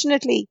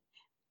 Unfortunately,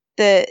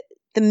 the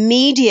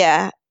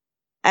media,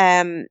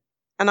 and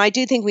I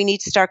do think we need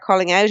to start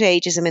calling out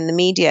ageism in the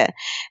media.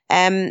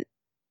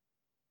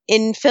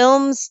 In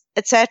films,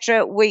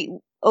 etc.,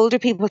 older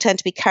people tend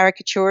to be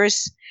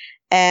caricatures,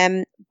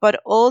 but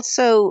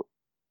also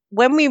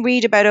when we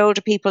read about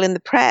older people in the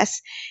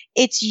press,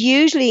 it's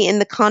usually in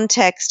the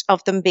context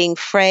of them being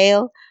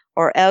frail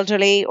or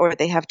elderly, or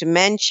they have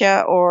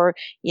dementia, or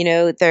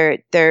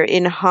they're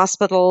in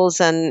hospitals,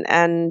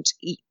 and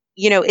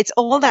it's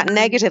all that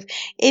negative.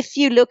 If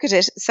you look at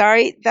it,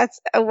 sorry,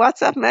 that's a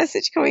WhatsApp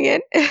message coming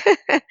in.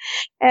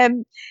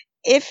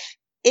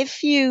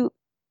 If you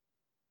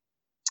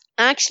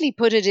actually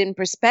put it in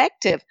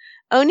perspective,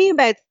 only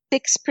about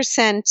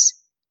 6%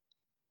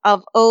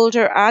 of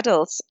older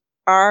adults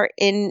are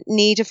in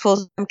need of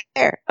full-time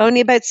care. Only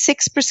about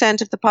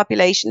 6% of the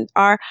population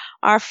are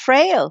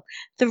frail.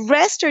 The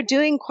rest are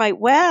doing quite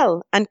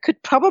well and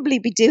could probably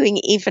be doing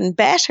even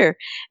better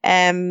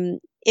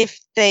if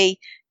they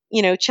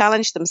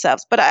challenge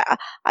themselves. But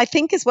I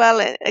think as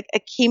well, a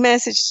key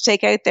message to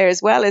take out there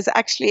as well is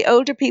actually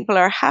older people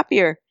are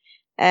happier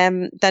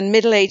than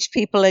middle-aged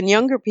people and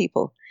younger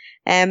people.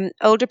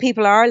 Older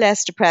people are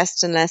less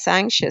depressed and less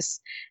anxious.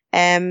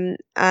 They're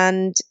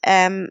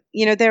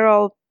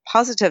all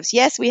positives.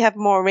 Yes, we have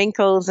more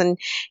wrinkles, and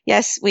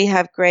yes, we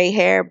have grey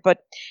hair, but,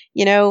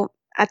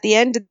 at the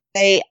end of the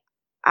day,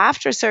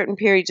 after a certain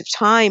period of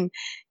time,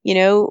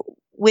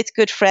 with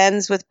good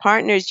friends, with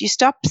partners, you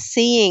stop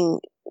seeing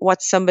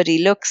what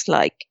somebody looks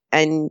like,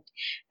 and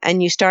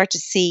you start to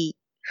see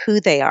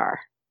who they are.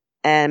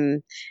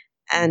 And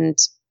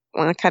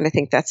well, I kind of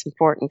think that's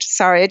important.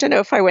 Sorry, I don't know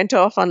if I went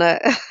off on a...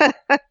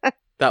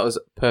 That was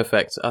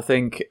perfect. I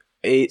think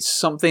it's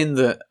something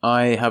that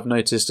I have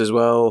noticed as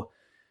well,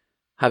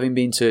 having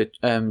been to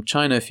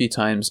China a few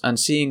times and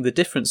seeing the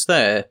difference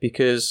there,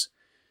 because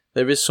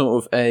there is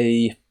sort of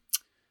a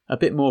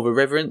bit more of a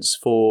reverence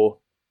for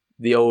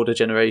the older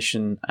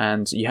generation,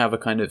 and you have a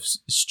kind of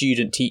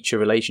student-teacher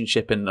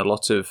relationship in a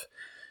lot of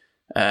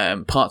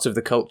parts of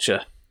the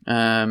culture.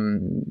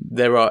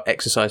 There are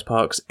exercise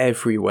parks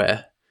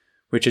everywhere,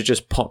 which are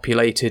just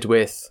populated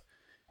with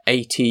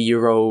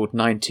 80-year-old,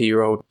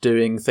 90-year-old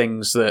doing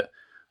things that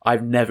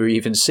I've never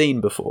even seen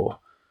before.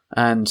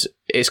 And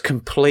it's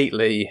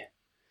completely,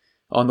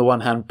 on the one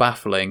hand,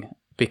 baffling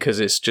because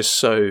it's just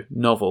so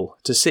novel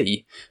to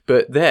see.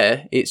 But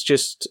there, it's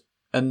just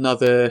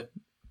another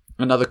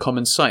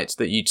common sight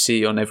that you'd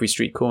see on every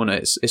street corner.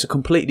 It's a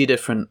completely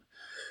different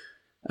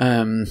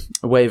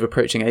way of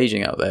approaching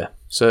aging out there.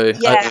 So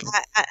yeah,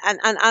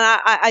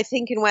 I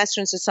think in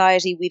Western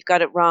society we've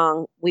got it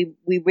wrong. We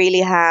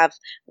really have.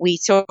 We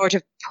sort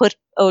of put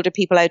older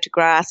people out to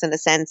grass in a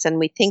sense, and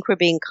we think we're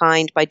being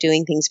kind by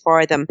doing things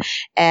for them.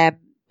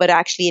 But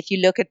actually, if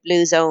you look at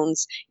blue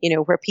zones,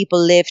 where people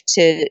live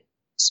to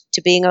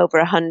being over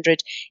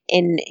 100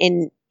 in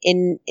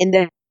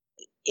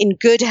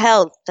good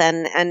health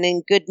and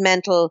in good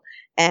mental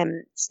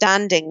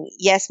standing.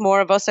 Yes,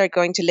 more of us are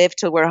going to live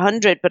till we're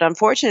 100, but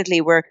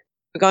unfortunately we're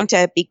going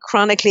to be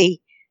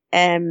chronically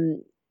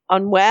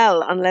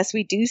unwell unless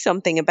we do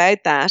something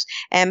about that.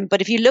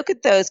 But if you look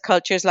at those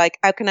cultures like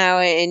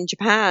Okinawa in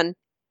Japan,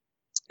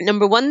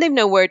 number one, they've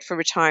no word for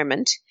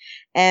retirement.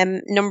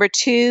 Number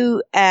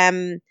two,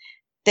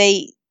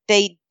 they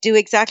do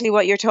exactly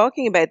what you're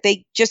talking about.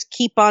 They just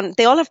keep on.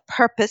 They all have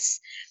purpose.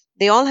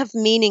 They all have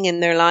meaning in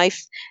their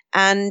life,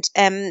 and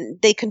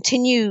they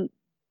continue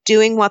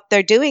doing what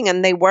they're doing,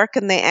 and they work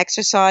and they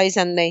exercise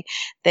and they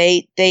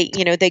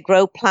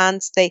grow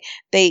plants.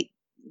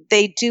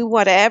 They do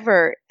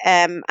whatever,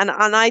 and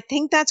I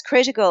think that's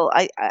critical.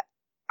 I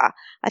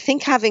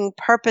think having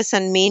purpose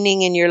and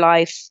meaning in your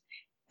life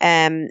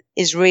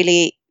is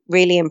really,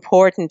 really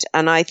important,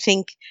 and I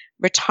think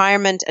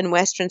retirement in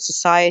Western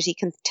society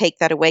can take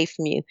that away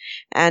from you.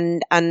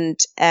 And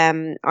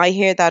I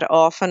hear that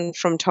often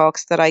from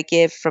talks that I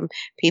give from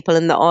people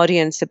in the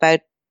audience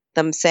about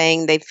them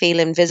saying they feel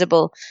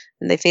invisible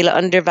and they feel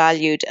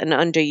undervalued and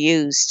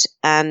underused.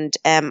 And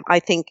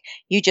I think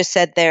you just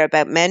said there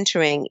about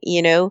mentoring,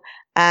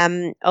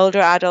 older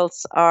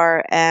adults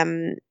are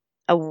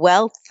a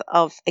wealth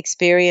of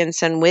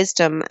experience and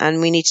wisdom, and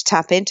we need to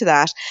tap into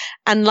that.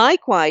 And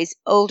likewise,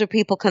 older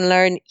people can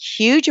learn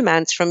huge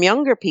amounts from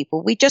younger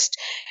people. We just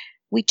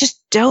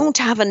don't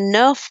have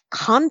enough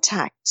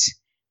contact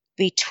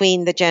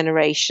between the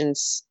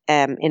generations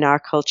in our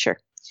culture.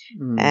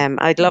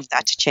 I'd love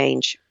that to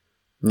change.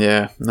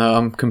 Yeah, no,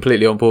 I'm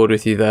completely on board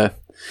with you there.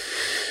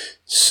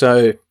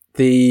 So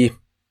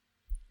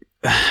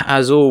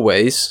as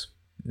always,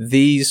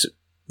 these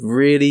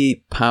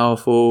really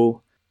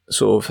powerful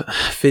sort of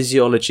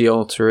physiology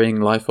altering,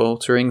 life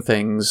altering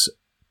things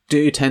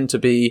do tend to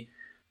be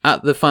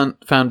at the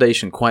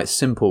foundation, quite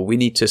simple. We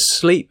need to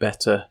sleep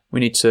better. We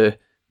need to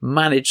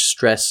manage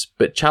stress,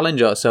 but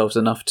challenge ourselves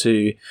enough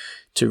to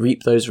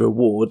reap those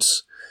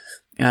rewards.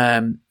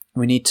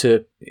 We need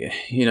to,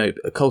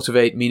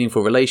 cultivate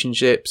meaningful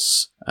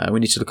relationships. We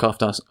need to look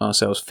after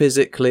ourselves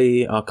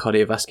physically, our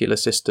cardiovascular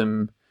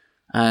system,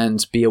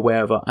 and be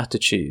aware of our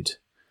attitude.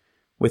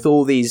 With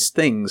all these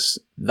things,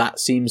 that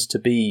seems to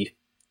be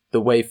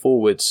the way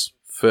forwards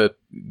for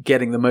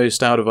getting the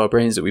most out of our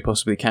brains that we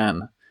possibly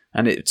can.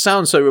 And it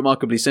sounds so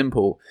remarkably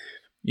simple.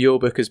 Your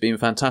book has been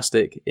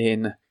fantastic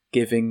in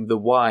giving the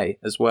why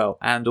as well,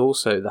 and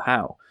also the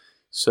how.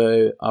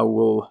 So I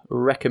will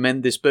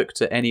recommend this book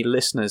to any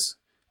listeners.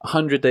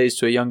 100 Days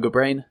to a Younger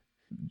Brain.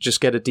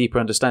 Just get a deeper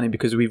understanding,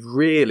 because we've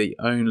really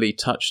only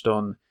touched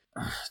on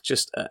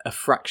just a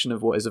fraction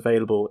of what is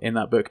available in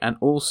that book. And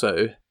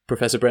also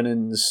Professor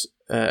Brennan's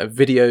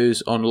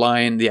videos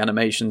online, the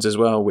animations as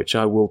well, which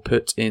I will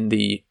put in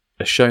the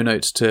show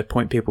notes to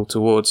point people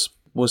towards.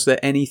 Was there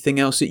anything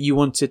else that you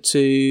wanted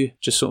to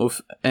just sort of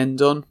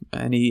end on?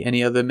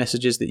 Any other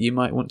messages that you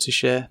might want to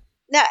share?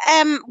 No,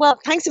 well,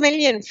 thanks a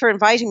million for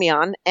inviting me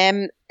on.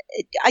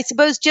 I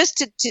suppose just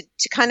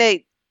to kind of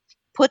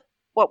put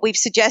what we've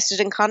suggested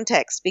in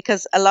context,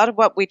 because a lot of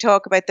what we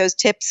talk about, those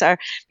tips, are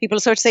people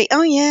sort of say,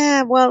 oh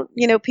yeah, well,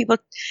 people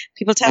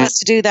tell us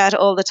to do that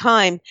all the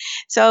time.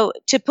 So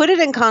to put it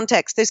in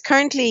context, there's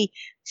currently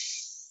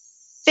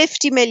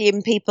 50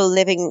 million people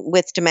living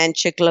with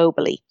dementia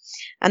globally,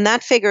 and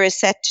that figure is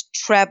set to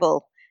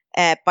treble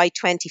by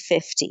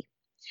 2050.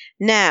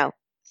 Now,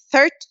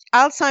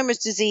 Alzheimer's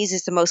disease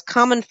is the most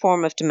common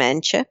form of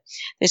dementia.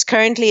 There's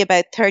currently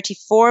about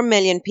 34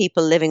 million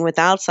people living with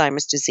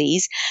Alzheimer's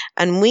disease,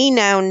 and we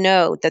now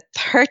know that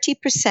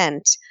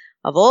 30%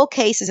 of all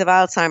cases of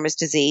Alzheimer's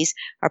disease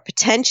are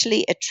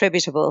potentially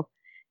attributable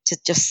to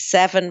just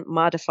 7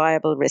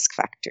 modifiable risk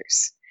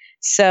factors.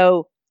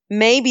 So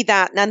maybe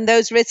that, and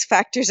those risk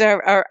factors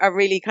are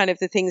really kind of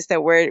the things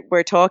that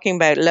we're talking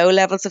about: low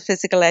levels of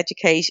physical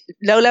education,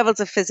 low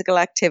levels of physical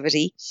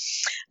activity,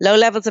 low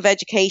levels of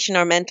education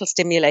or mental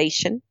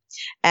stimulation.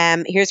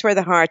 Here's where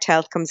the heart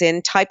health comes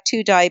in: type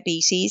 2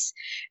 diabetes,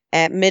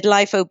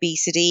 midlife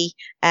obesity,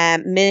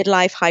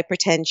 midlife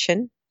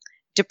hypertension,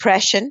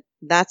 depression.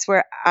 That's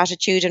where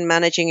attitude and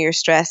managing your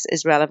stress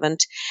is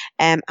relevant,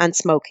 and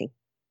smoking.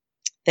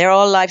 They're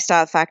all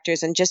lifestyle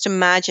factors. And just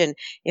imagine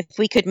if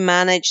we could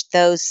manage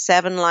those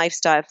 7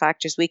 lifestyle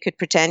factors, we could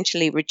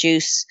potentially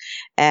reduce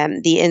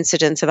the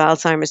incidence of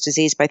Alzheimer's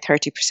disease by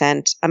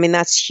 30%. I mean,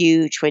 that's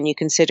huge when you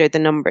consider the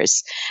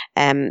numbers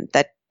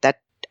that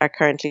are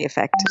currently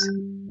affected.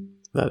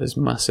 That is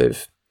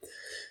massive.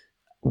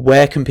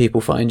 Where can people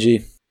find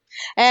you?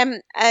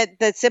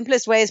 The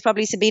simplest way is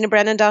probably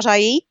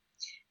sabinabrennan.ie.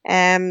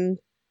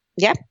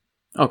 Yeah.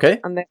 Okay.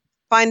 And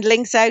find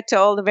links out to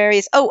all the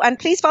various. Oh, and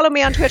please follow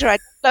me on Twitter. I have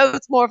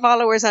loads more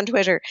followers on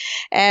Twitter.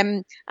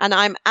 And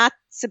I'm at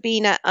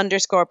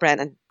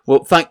Sabina_Brennan.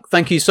 Well,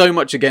 thank you so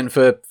much again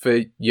for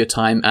your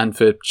time and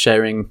for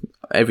sharing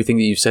everything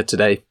that you've said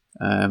today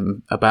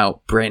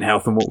about brain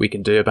health and what we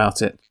can do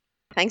about it.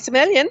 Thanks a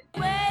million.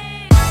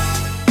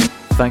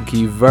 Thank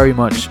you very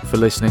much for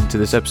listening to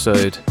this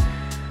episode.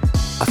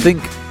 I think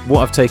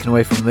what I've taken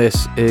away from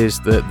this is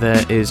that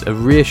there is a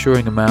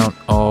reassuring amount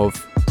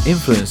of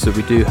influence that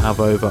we do have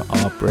over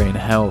our brain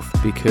health,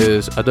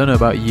 because I don't know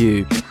about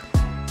you,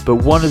 but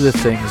one of the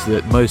things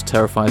that most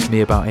terrifies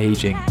me about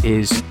aging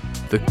is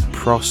the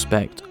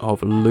prospect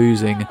of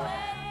losing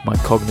my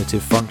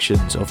cognitive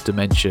functions of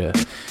dementia.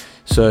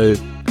 So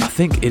I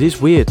think it is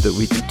weird that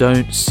we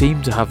don't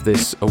seem to have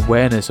this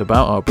awareness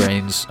about our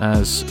brains,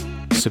 as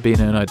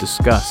Sabina and I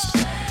discussed.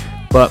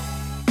 But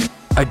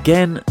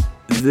again,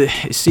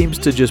 it seems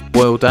to just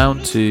boil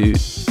down to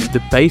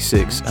the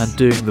basics and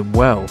doing them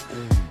well.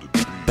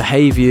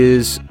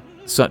 Behaviours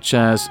such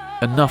as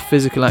enough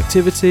physical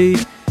activity,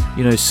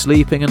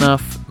 sleeping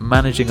enough,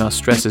 managing our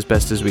stress as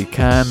best as we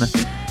can,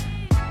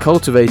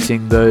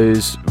 cultivating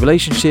those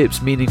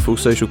relationships, meaningful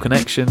social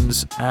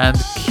connections, and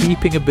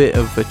keeping a bit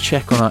of a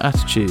check on our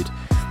attitude.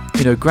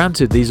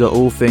 Granted, these are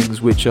all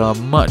things which are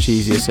much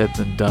easier said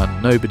than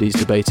done. Nobody's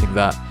debating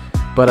that.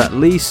 But at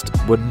least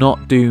we're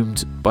not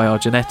doomed by our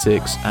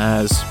genetics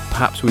as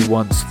perhaps we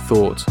once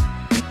thought.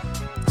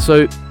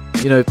 So,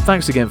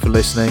 thanks again for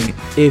listening.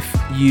 If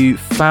you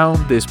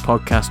found this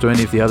podcast or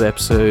any of the other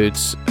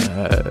episodes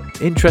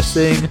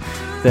interesting,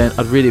 then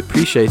I'd really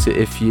appreciate it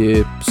if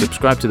you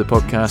subscribe to the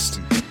podcast,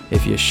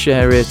 if you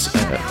share it,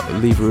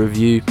 leave a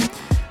review.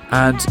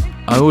 And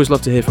I always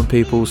love to hear from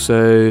people,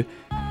 so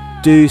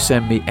do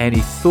send me any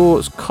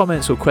thoughts,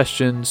 comments or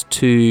questions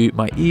to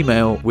my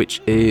email,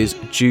 which is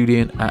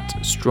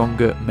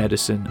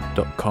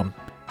julian@strongermedicine.com.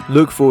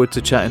 Look forward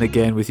to chatting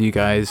again with you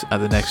guys at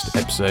the next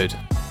episode.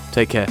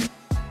 Take care.